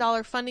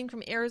 $400,000 funding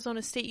from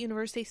Arizona State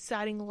University,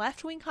 citing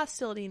left-wing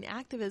hostility and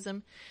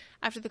activism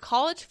after the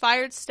college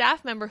fired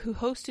staff member who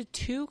hosted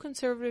 2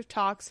 conservative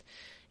talks,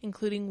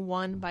 including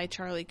one by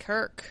Charlie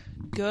Kirk.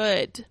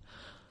 Good.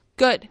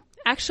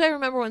 Actually, I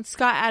remember when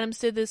Scott Adams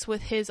did this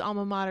with his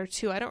alma mater,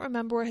 too. I don't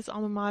remember where his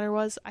alma mater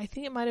was. I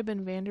think it might have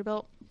been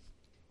Vanderbilt.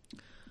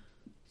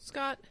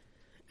 Scott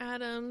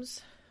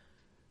Adams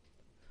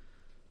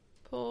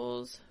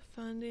pulls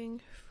funding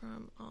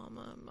from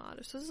alma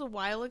mater. So this is a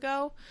while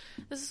ago.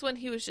 This is when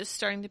he was just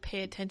starting to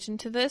pay attention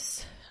to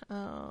this.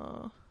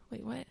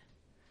 Wait, what?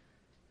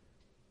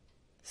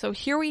 So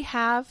here we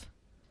have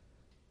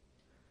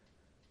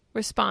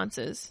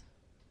responses.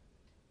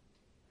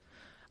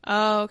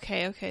 Oh,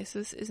 okay. So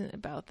this isn't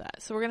about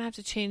that. So we're going to have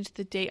to change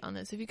the date on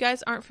this. If you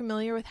guys aren't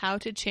familiar with how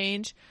to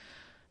change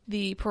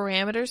the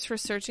parameters for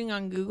searching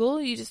on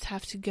Google, you just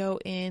have to go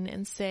in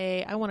and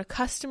say, I want a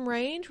custom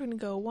range. We're going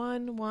to go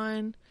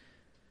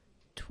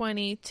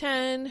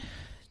 1/1/2010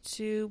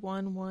 to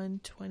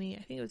 1/1/20.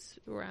 I think it was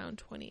around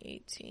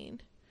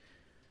 2018.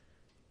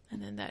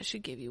 And then that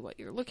should give you what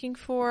you're looking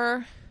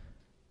for.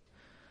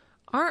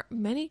 Aren't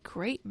many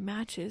great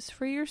matches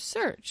for your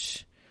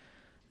search.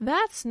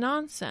 That's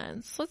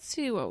nonsense. Let's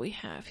see what we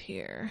have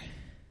here.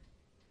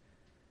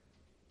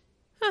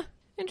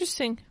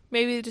 Interesting.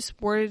 Maybe they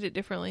just worded it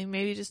differently.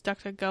 Maybe just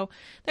DuckDuckGo.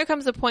 There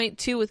comes a point,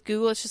 too, with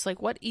Google. It's just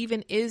like, what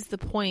even is the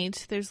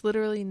point? There's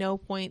literally no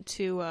point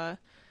to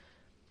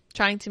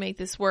trying to make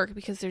this work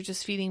because they're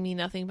just feeding me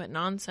nothing but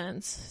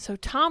nonsense. So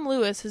Tom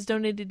Lewis has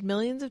donated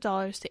millions of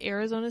dollars to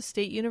Arizona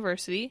State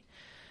University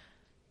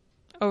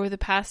over the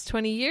past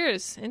 20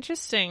 years.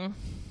 Interesting.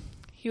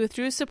 He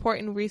withdrew his support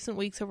in recent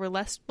weeks over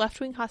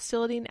left-wing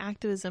hostility and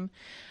activism,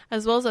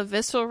 as well as a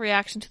visceral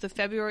reaction to the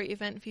February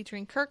event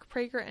featuring Kirk,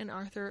 Prager, and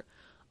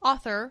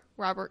author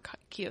Robert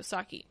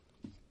Kiyosaki.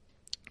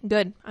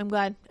 Good. I'm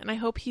glad. And I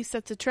hope he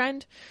sets a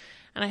trend.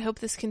 And I hope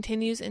this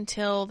continues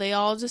until they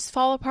all just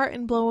fall apart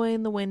and blow away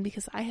in the wind,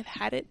 because I have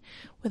had it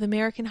with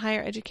American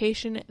higher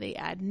education. They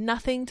add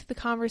nothing to the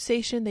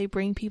conversation. They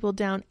bring people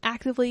down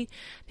actively.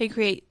 They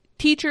create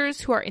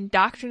teachers who are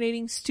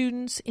indoctrinating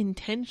students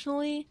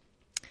intentionally.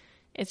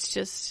 It's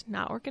just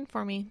not working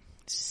for me.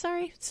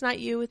 Sorry, it's not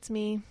you, it's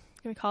me. I'm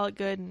going to call it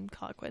good and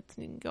call it quits,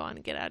 and you can go on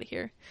and get out of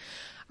here.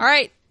 All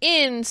right,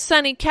 in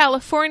sunny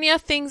California,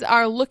 things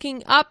are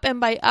looking up, and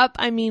by up,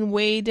 I mean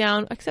way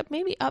down, except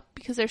maybe up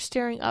because they're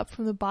staring up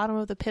from the bottom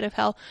of the pit of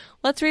hell.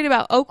 Let's read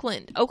about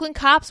Oakland. Oakland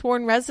cops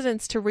warn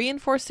residents to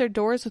reinforce their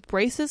doors with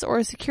braces or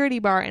a security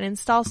bar and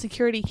install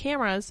security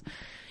cameras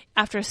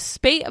after a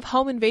spate of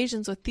home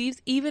invasions, with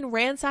thieves even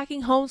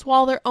ransacking homes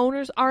while their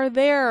owners are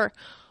there.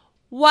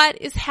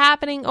 What is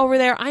happening over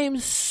there? I am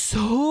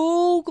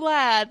so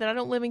glad that I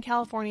don't live in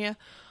California.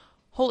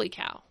 Holy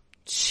cow.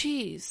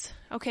 Jeez.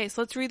 Okay,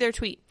 so let's read their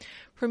tweet.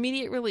 For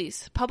immediate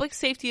release, public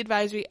safety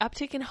advisory,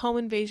 uptick in home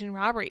invasion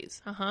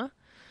robberies.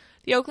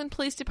 The Oakland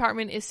Police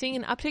Department is seeing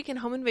an uptick in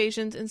home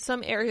invasions in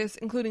some areas,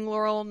 including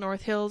Laurel,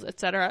 North Hills,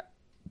 etc.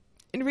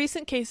 In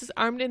recent cases,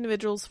 armed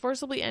individuals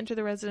forcibly enter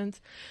the residence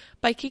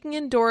by kicking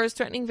in doors,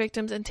 threatening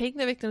victims, and taking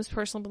the victim's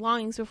personal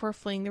belongings before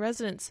fleeing the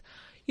residence.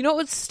 You know what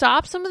would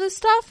stop some of this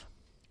stuff?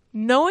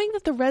 Knowing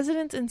that the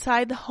residents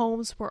inside the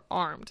homes were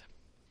armed.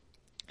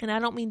 And I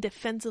don't mean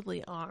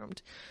defensively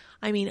armed.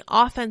 I mean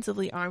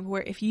offensively armed,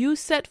 where if you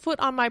set foot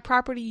on my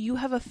property, you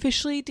have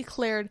officially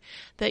declared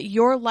that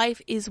your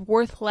life is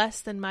worth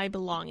less than my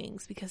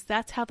belongings, because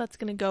that's how that's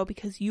going to go,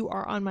 because you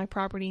are on my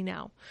property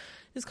now.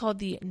 It's called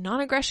the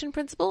non-aggression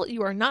principle.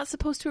 You are not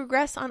supposed to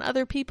aggress on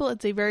other people.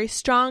 It's a very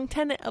strong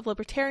tenet of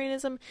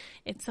libertarianism.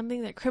 It's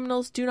something that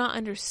criminals do not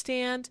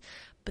understand,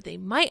 but they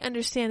might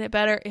understand it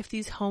better if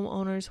these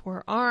homeowners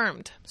were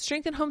armed.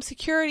 Strengthen home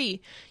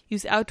security.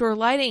 Use outdoor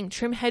lighting.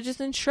 Trim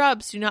hedges and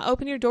shrubs. Do not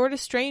open your door to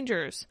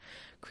strangers.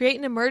 Create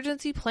an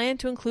emergency plan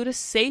to include a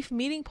safe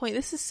meeting point.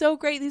 This is so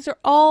great. These are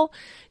all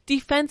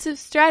defensive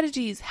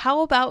strategies.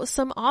 How about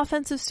some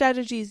offensive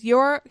strategies?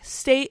 Your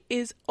state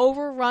is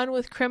overrun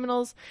with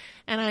criminals,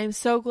 and I am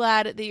so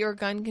glad that your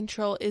gun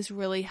control is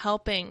really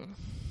helping.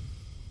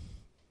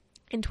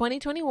 In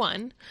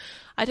 2021,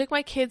 I took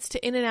my kids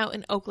to In-N-Out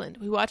in Oakland.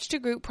 We watched a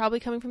group probably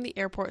coming from the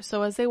airport,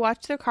 so as they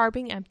watched their car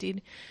being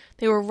emptied,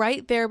 they were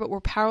right there but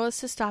were powerless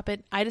to stop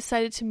it. I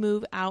decided to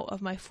move out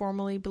of my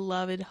formerly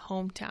beloved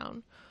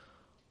hometown.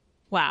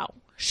 Wow.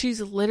 She's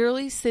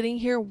literally sitting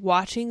here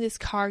watching this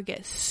car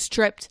get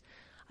stripped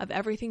of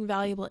everything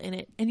valuable in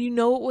it. And you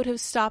know what would have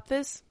stopped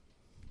this?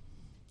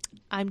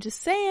 I'm just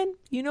saying,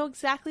 you know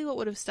exactly what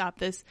would have stopped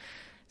this.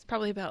 It's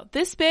probably about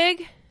this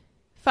big,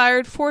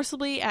 fired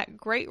forcibly at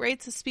great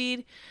rates of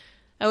speed.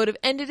 I would have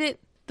ended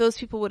it. Those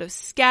people would have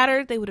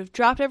scattered. They would have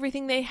dropped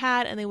everything they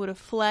had, and they would have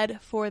fled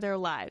for their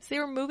lives. They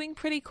were moving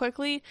pretty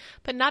quickly,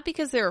 but not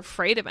because they were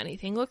afraid of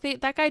anything. Look,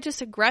 that guy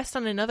just aggressed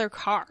on another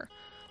car.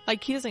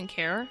 Like, he doesn't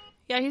care.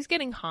 Yeah, he's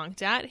getting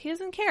honked at. He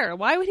doesn't care.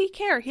 Why would he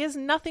care? He has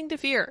nothing to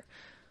fear.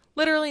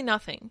 Literally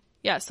nothing.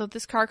 Yeah, so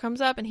this car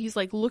comes up, and he's,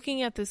 like,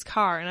 looking at this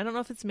car. And I don't know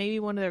if it's maybe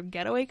one of their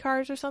getaway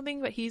cars or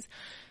something, but he's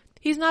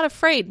not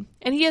afraid.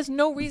 And he has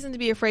no reason to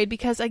be afraid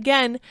because,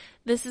 again,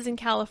 this is in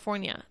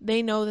California.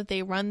 They know that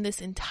they run this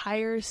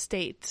entire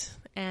state.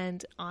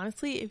 And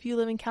honestly, if you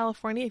live in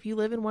California, if you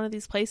live in one of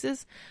these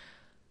places,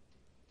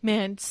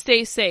 man,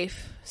 stay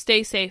safe.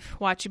 Stay safe.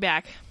 Watch your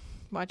back.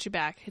 Watch your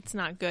back. It's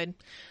not good.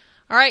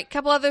 All right,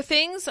 couple other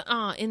things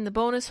in the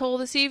bonus hole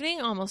this evening.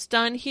 Almost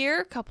done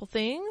here. Couple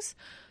things.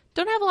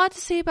 Don't have a lot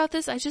to say about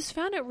this. I just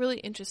found it really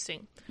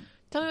interesting.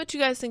 Tell me what you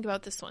guys think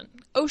about this one.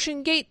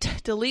 OceanGate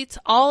deletes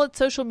all its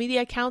social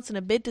media accounts in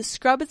a bid to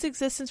scrub its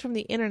existence from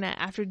the internet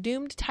after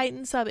doomed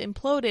Titan sub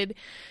imploded,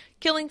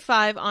 killing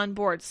 5 on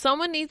board.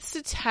 Someone needs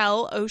to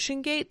tell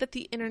OceanGate that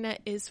the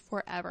internet is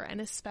forever,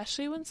 and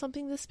especially when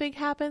something this big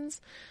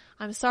happens,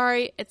 I'm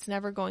sorry, it's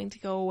never going to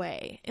go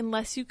away.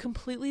 Unless you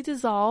completely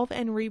dissolve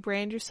and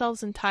rebrand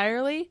yourselves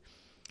entirely,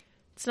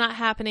 it's not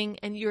happening,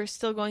 and you're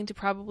still going to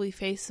probably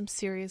face some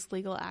serious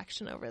legal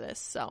action over this,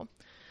 so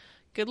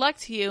good luck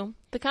to you.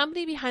 The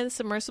company behind the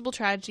submersible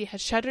tragedy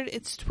has shuttered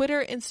its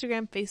Twitter,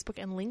 Instagram,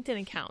 Facebook, and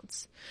LinkedIn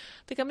accounts.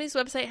 The company's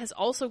website has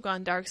also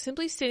gone dark,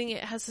 simply stating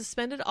it has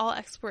suspended all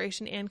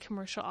exploration and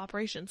commercial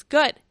operations.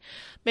 Good.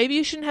 Maybe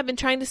you shouldn't have been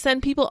trying to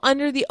send people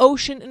under the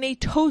ocean in a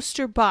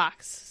toaster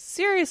box.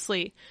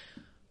 Seriously.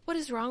 What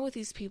is wrong with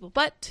these people?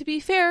 But to be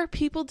fair,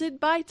 people did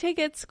buy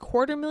tickets,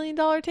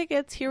 $250,000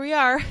 tickets. Here we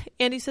are.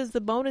 Andy says the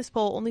bonus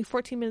poll, only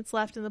 14 minutes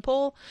left in the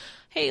poll.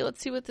 Hey,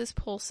 let's see what this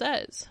poll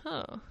says.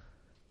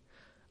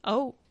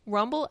 Oh,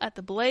 Rumble at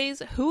the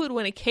Blaze. Who would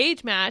win a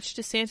cage match?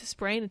 DeSantis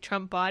brain and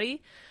Trump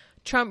body.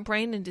 Trump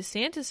brain and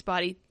DeSantis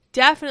body.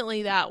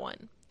 Definitely that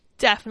one.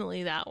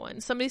 Definitely that one.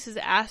 Somebody says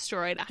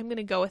asteroid. I'm going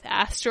to go with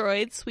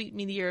asteroid. Sweet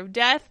meteor of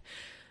death.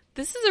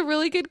 This is a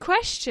really good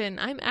question.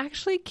 I'm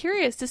actually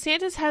curious.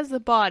 DeSantis has the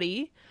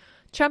body.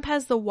 Trump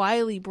has the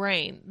wily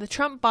brain. The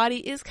Trump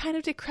body is kind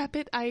of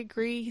decrepit. I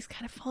agree. He's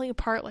kind of falling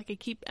apart. Like I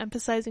keep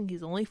emphasizing,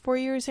 he's only 4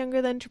 years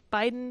younger than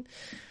Biden.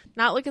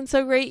 Not looking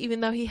so great,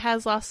 even though he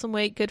has lost some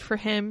weight. Good for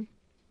him.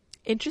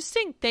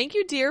 Interesting. Thank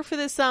you, dear, for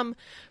this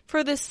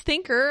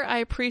thinker. I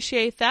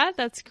appreciate that.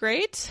 That's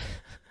great.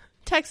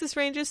 Texas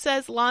Ranger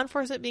says law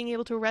enforcement being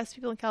able to arrest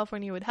people in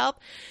California would help.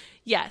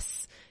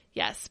 Yes.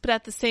 But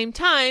at the same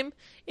time,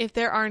 if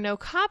there are no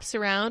cops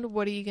around,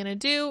 what are you going to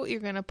do? You're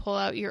going to pull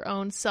out your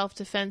own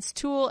self-defense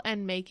tool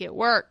and make it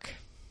work.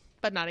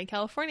 But not in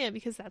California,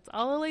 because that's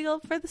all illegal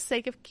for the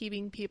sake of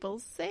keeping people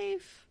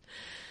safe.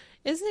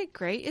 Isn't it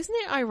great? Isn't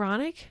it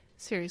ironic?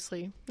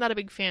 Seriously, not a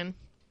big fan.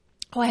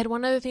 Oh, I had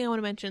one other thing I want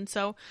to mention.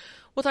 So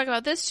we'll talk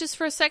about this just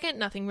for a second.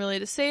 Nothing really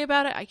to say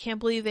about it. I can't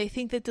believe they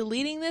think that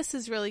deleting this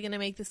is really going to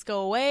make this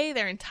go away.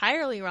 They're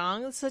entirely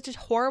wrong. It's such a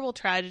horrible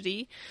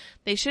tragedy.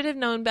 They should have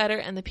known better,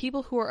 and the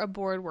people who are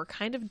aboard were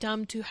kind of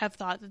dumb to have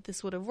thought that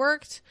this would have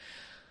worked.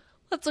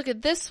 Let's look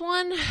at this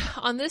one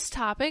on this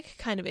topic.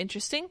 Kind of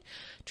interesting.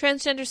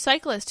 Transgender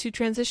cyclist who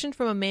transitioned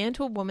from a man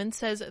to a woman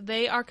says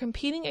they are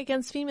competing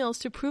against females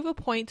to prove a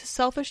point to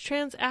selfish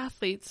trans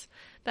athletes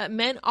that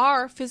men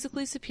are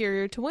physically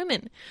superior to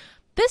women.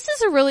 This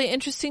is a really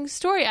interesting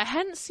story. I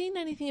hadn't seen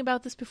anything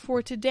about this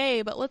before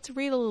today, but let's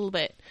read a little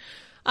bit.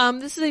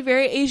 This is a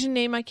very Asian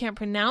name I can't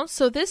pronounce.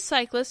 So this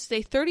cyclist,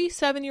 a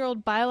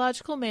 37-year-old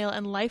biological male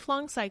and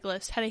lifelong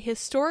cyclist, had a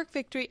historic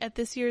victory at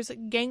this year's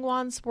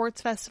Gangwon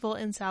Sports Festival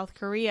in South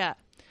Korea.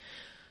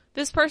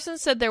 This person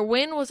said their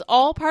win was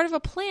all part of a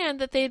plan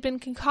that they had been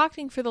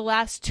concocting for the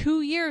last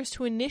 2 years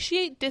to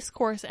initiate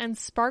discourse and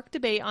spark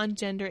debate on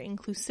gender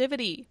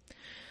inclusivity.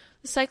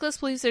 The cyclist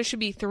believes there should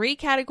be 3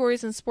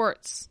 categories in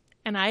sports,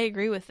 and I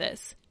agree with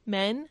this: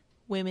 men,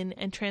 women,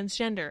 and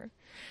transgender,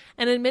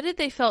 and admitted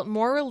they felt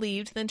more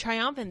relieved than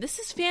triumphant. This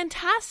is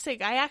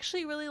fantastic. I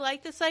actually really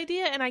like this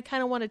idea, and I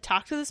kind of want to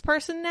talk to this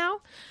person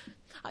now.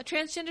 A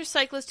transgender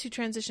cyclist who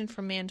transitioned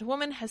from man to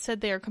woman has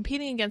said they are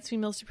competing against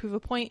females to prove a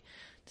point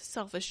to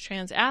selfish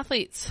trans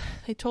athletes.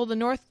 They told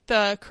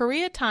the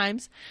Korea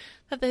Times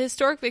that the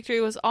historic victory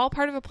was all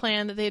part of a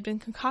plan that they had been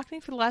concocting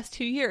for the last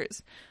 2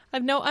 years. I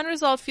have no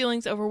unresolved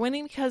feelings over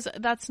winning because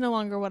that's no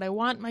longer what I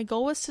want. My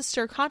goal was to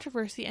stir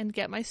controversy and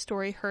get my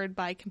story heard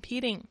by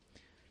competing.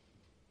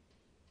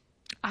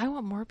 I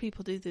want more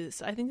people to do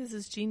this. I think this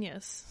is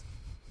genius.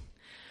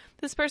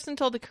 This person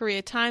told the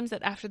Korea Times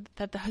that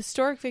that the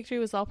historic victory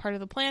was all part of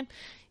the plan.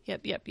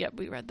 Yep,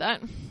 we read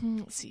that.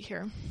 Let's see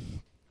here.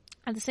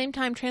 At the same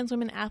time, trans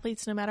women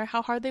athletes, no matter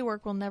how hard they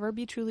work, will never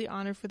be truly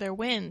honored for their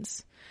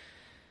wins.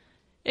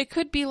 It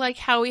could be like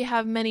how we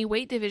have many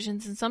weight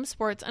divisions in some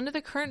sports. Under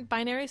the current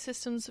binary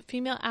systems,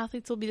 female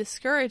athletes will be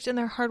discouraged and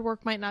their hard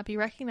work might not be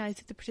recognized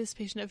with the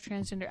participation of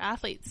transgender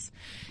athletes.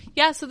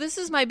 Yeah, so this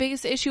is my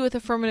biggest issue with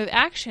affirmative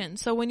action.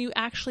 So when you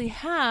actually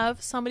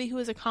have somebody who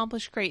has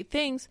accomplished great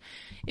things,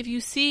 if you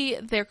see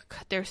their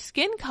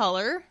skin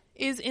color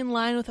is in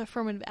line with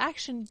affirmative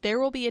action, there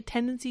will be a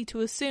tendency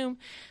to assume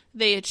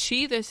they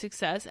achieve their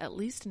success, at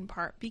least in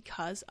part,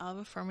 because of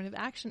affirmative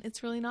action.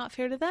 It's really not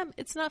fair to them.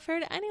 It's not fair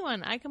to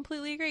anyone. I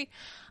completely agree.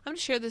 I'm going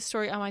to share this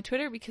story on my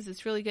Twitter because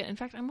it's really good. In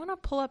fact, I'm going to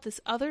pull up this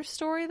other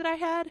story that I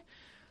had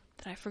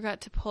that I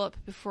forgot to pull up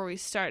before we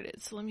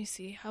started. So let me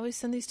see. I always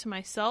send these to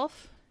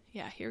myself.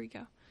 Yeah, here we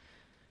go.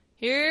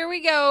 Here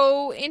we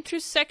go.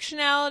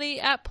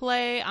 Intersectionality at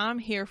play. I'm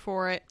here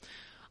for it.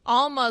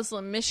 All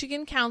Muslim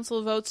Michigan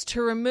Council votes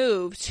to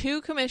remove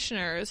 2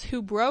 commissioners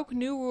who broke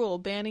new rule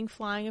banning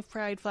flying of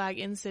pride flag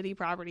in city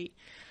property.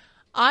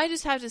 I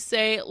just have to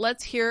say,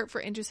 let's hear it for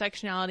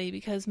intersectionality,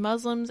 because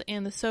Muslims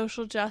and the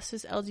social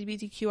justice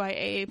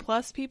LGBTQIA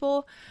plus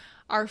people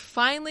are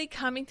finally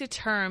coming to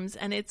terms,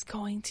 and it's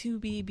going to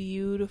be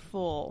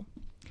beautiful.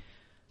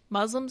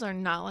 Muslims are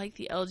not like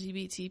the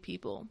LGBT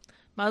people.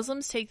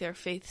 Muslims take their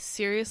faith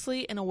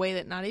seriously in a way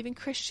that not even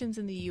Christians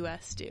in the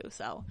U.S. do,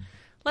 so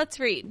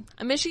let's read.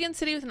 A Michigan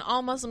city with an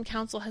all-Muslim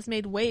council has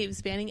made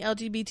waves banning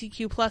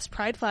LGBTQ plus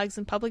pride flags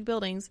in public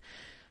buildings,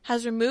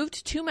 has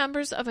removed 2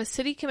 members of a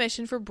city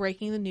commission for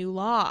breaking the new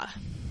law.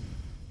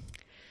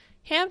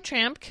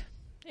 Hamtramck,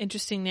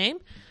 interesting name,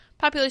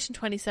 population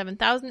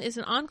 27,000, is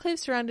an enclave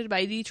surrounded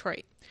by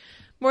Detroit.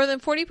 More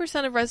than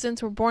 40% of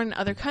residents were born in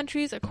other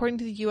countries, according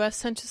to the U.S.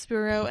 Census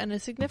Bureau, and a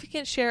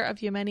significant share of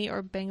Yemeni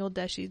or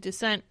Bangladeshi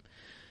descent.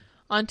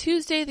 On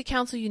Tuesday, the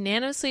council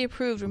unanimously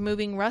approved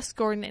removing Russ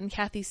Gordon and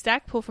Kathy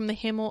Stackpole from the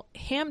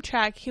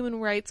Hamtramck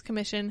Human Rights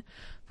Commission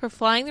for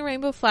flying the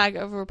rainbow flag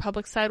over a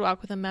public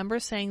sidewalk, with a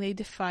member saying they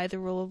defy the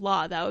rule of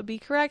law. That would be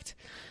correct.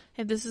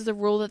 If this is a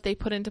rule that they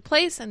put into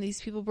place and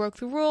these people broke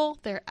the rule,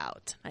 they're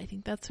out. I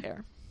think that's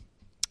fair.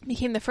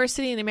 Became the first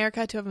city in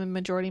America to have a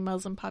majority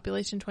Muslim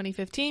population in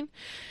 2015,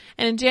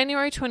 and in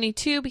January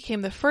 22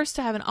 became the first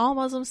to have an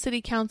all-Muslim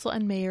city council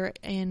and mayor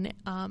in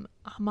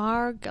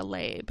Amar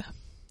Ghalib.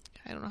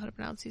 I don't know how to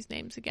pronounce these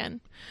names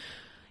again.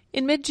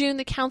 In mid-June,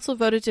 the council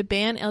voted to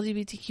ban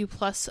LGBTQ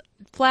plus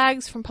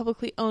flags from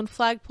publicly owned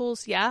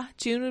flagpoles. Yeah,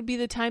 June would be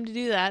the time to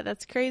do that.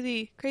 That's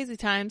crazy, crazy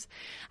times.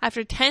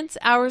 After a tense,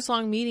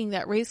 hours-long meeting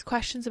that raised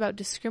questions about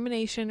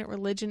discrimination,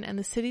 religion, and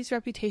the city's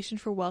reputation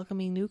for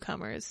welcoming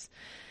newcomers.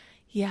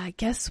 Yeah,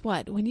 guess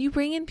what? When you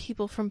bring in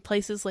people from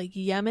places like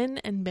Yemen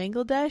and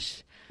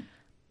Bangladesh,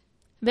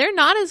 They're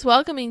not as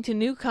welcoming to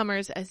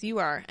newcomers as you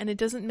are, and it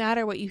doesn't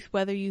matter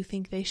whether you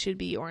think they should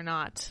be or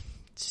not.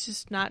 It's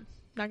just not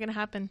going to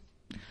happen.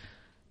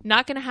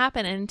 Not going to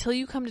happen. And until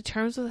you come to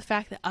terms with the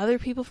fact that other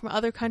people from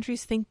other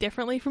countries think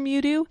differently from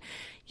you do,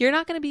 you're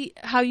not going to be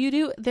how you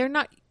do. They're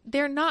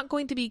not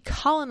going to be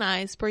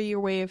colonized by your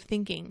way of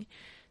thinking.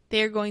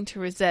 They're going to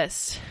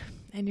resist,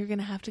 and you're going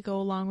to have to go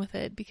along with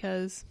it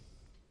because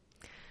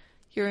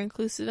you're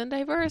inclusive and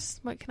diverse.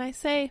 What can I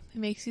say? It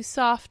makes you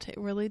soft. It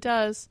really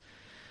does.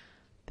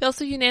 They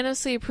also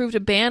unanimously approved a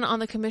ban on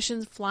the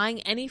Commission's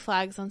flying any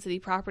flags on city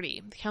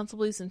property. The council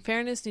believes in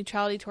fairness,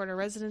 neutrality toward our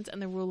residents,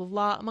 and the rule of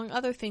law, among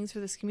other things for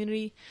this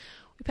community.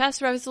 We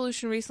passed a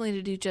resolution recently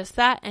to do just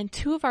that, and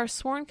 2 of our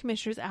sworn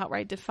commissioners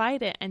outright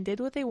defied it and did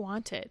what they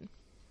wanted.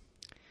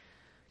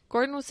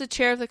 Gordon was the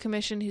chair of the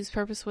commission, whose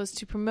purpose was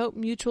to promote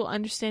mutual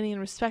understanding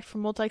and respect for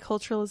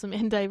multiculturalism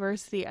and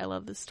diversity. I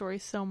love this story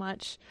so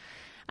much.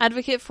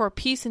 Advocate for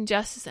peace and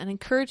justice, and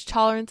encourage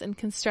tolerance and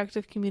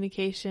constructive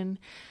communication.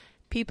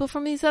 People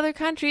from these other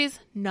countries,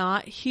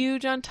 not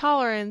huge on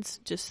tolerance.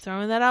 Just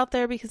throwing that out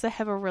there because I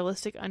have a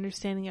realistic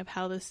understanding of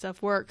how this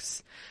stuff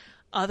works.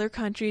 Other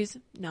countries,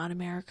 not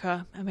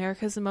America.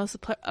 America is the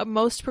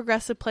most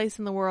progressive place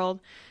in the world.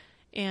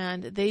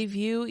 And they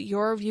view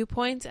your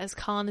viewpoints as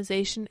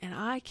colonization, and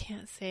I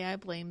can't say I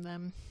blame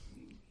them.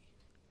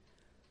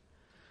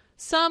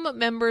 Some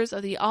members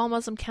of the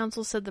All-Muslim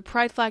Council said the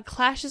pride flag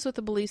clashes with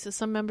the beliefs of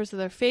some members of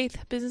their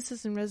faith.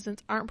 Businesses and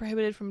residents aren't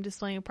prohibited from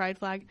displaying a pride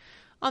flag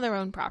on their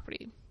own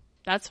property.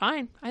 That's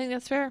fine. I think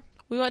that's fair.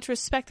 We want to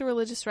respect the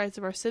religious rights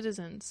of our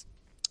citizens.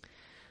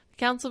 The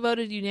council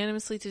voted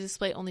unanimously to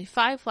display only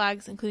 5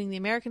 flags, including the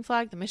American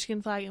flag, the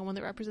Michigan flag, and one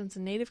that represents the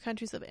native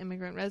countries of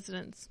immigrant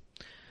residents.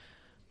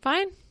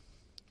 Fine.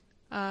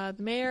 The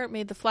mayor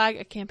made the flag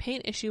a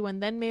campaign issue when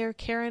then-Mayor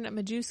Karen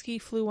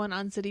Majewski flew one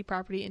on city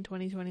property in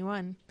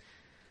 2021.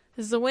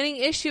 This is a winning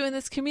issue in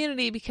this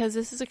community because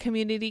this is a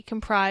community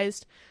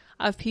comprised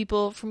of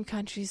people from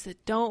countries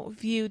that don't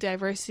view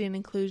diversity and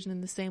inclusion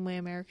in the same way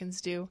Americans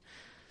do.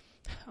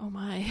 Oh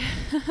my.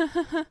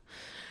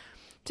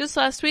 Just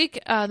last week,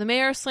 the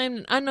mayor slammed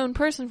an unknown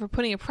person for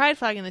putting a pride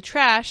flag in the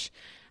trash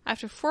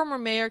after former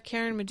mayor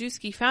Karen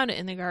Majewski found it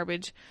in the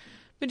garbage.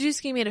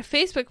 Majewski made a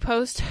Facebook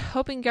post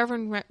hoping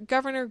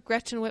Governor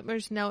Gretchen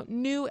Whitmer's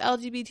new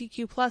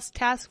LGBTQ+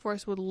 task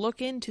force would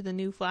look into the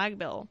new flag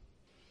bill.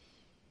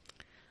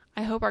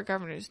 I hope our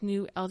governor's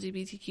new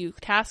LGBTQ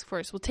task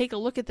force will take a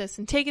look at this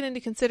and take it into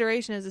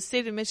consideration as the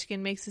state of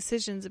Michigan makes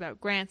decisions about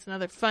grants and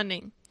other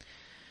funding.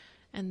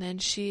 And then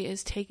she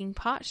is taking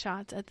pot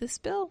shots at this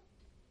bill.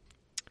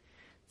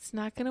 It's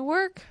not going to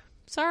work.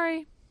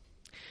 Sorry.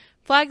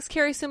 Flags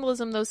carry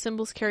symbolism. Those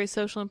symbols carry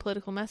social and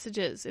political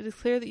messages. It is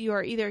clear that you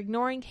are either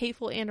ignoring,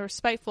 hateful, and or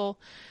spiteful,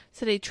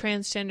 said a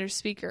transgender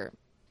speaker.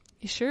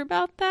 You sure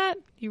about that?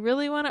 You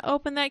really want to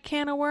open that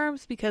can of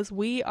worms? Because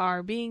we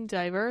are being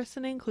diverse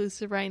and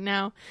inclusive right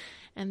now,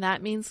 and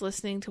that means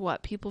listening to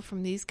what people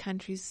from these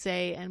countries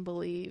say and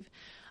believe.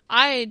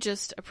 I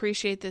just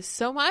appreciate this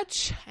so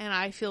much, and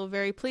I feel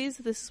very pleased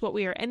that this is what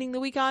we are ending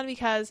the week on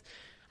because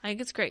I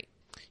think it's great.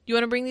 You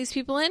want to bring these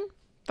people in?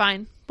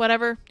 Fine.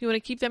 Whatever. You want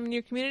to keep them in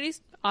your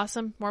communities?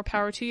 Awesome. More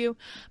power to you.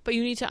 But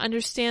you need to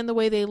understand the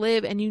way they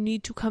live, and you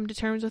need to come to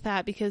terms with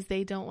that because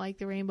they don't like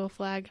the rainbow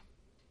flag.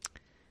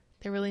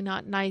 They're really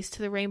not nice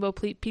to the rainbow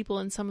people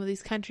in some of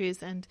these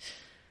countries. And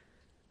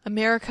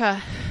America,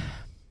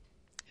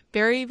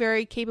 very,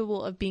 very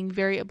capable of being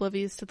very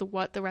oblivious to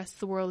what the rest of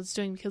the world is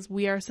doing because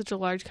we are such a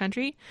large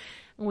country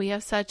and we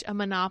have such a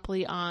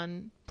monopoly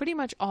on pretty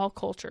much all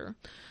culture.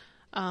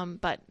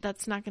 But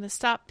that's not going to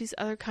stop these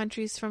other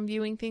countries from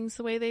viewing things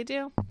the way they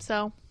do.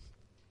 So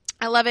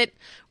I love it.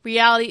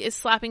 Reality is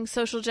slapping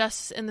social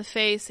justice in the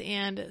face,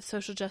 and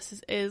social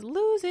justice is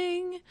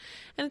losing.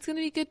 And it's going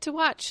to be good to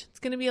watch.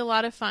 It's going to be a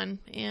lot of fun,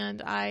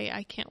 and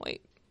I can't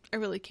wait. I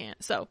really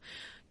can't. So,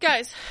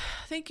 guys,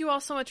 thank you all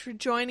so much for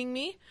joining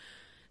me.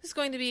 This is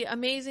going to be an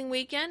amazing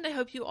weekend. I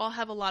hope you all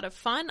have a lot of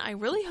fun. I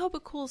really hope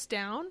it cools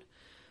down.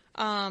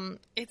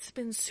 It's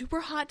been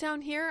super hot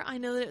down here. I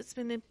know that it's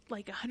been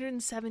like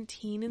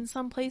 117 in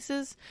some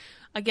places.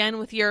 Again,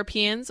 with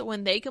Europeans,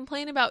 when they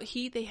complain about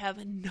heat, they have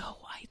no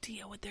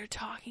idea what they're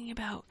talking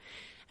about.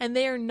 And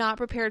they are not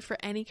prepared for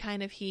any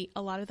kind of heat.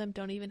 A lot of them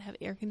don't even have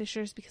air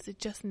conditioners because it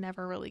just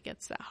never really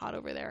gets that hot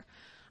over there.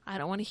 I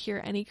don't want to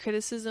hear any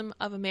criticism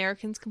of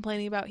Americans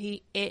complaining about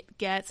heat. It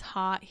gets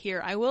hot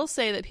here. I will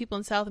say that people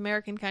in South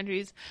American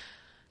countries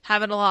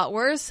have it a lot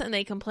worse and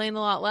they complain a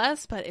lot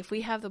less, but if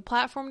we have the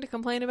platform to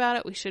complain about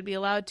it, we should be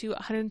allowed to.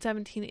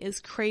 117 is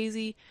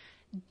crazy,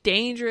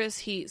 dangerous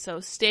heat.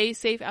 So stay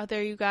safe out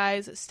there, you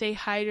guys. Stay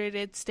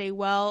hydrated, stay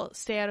well,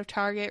 stay out of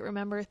Target.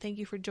 Remember, thank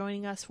you for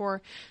joining us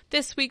for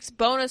this week's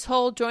bonus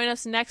hole. Join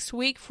us next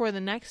week for the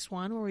next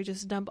one where we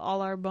just dump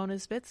all our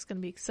bonus bits. It's going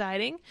to be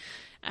exciting,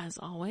 as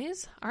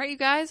always. All right, you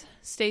guys,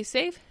 stay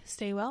safe,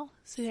 stay well,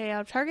 stay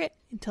out of Target.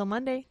 Until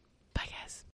Monday.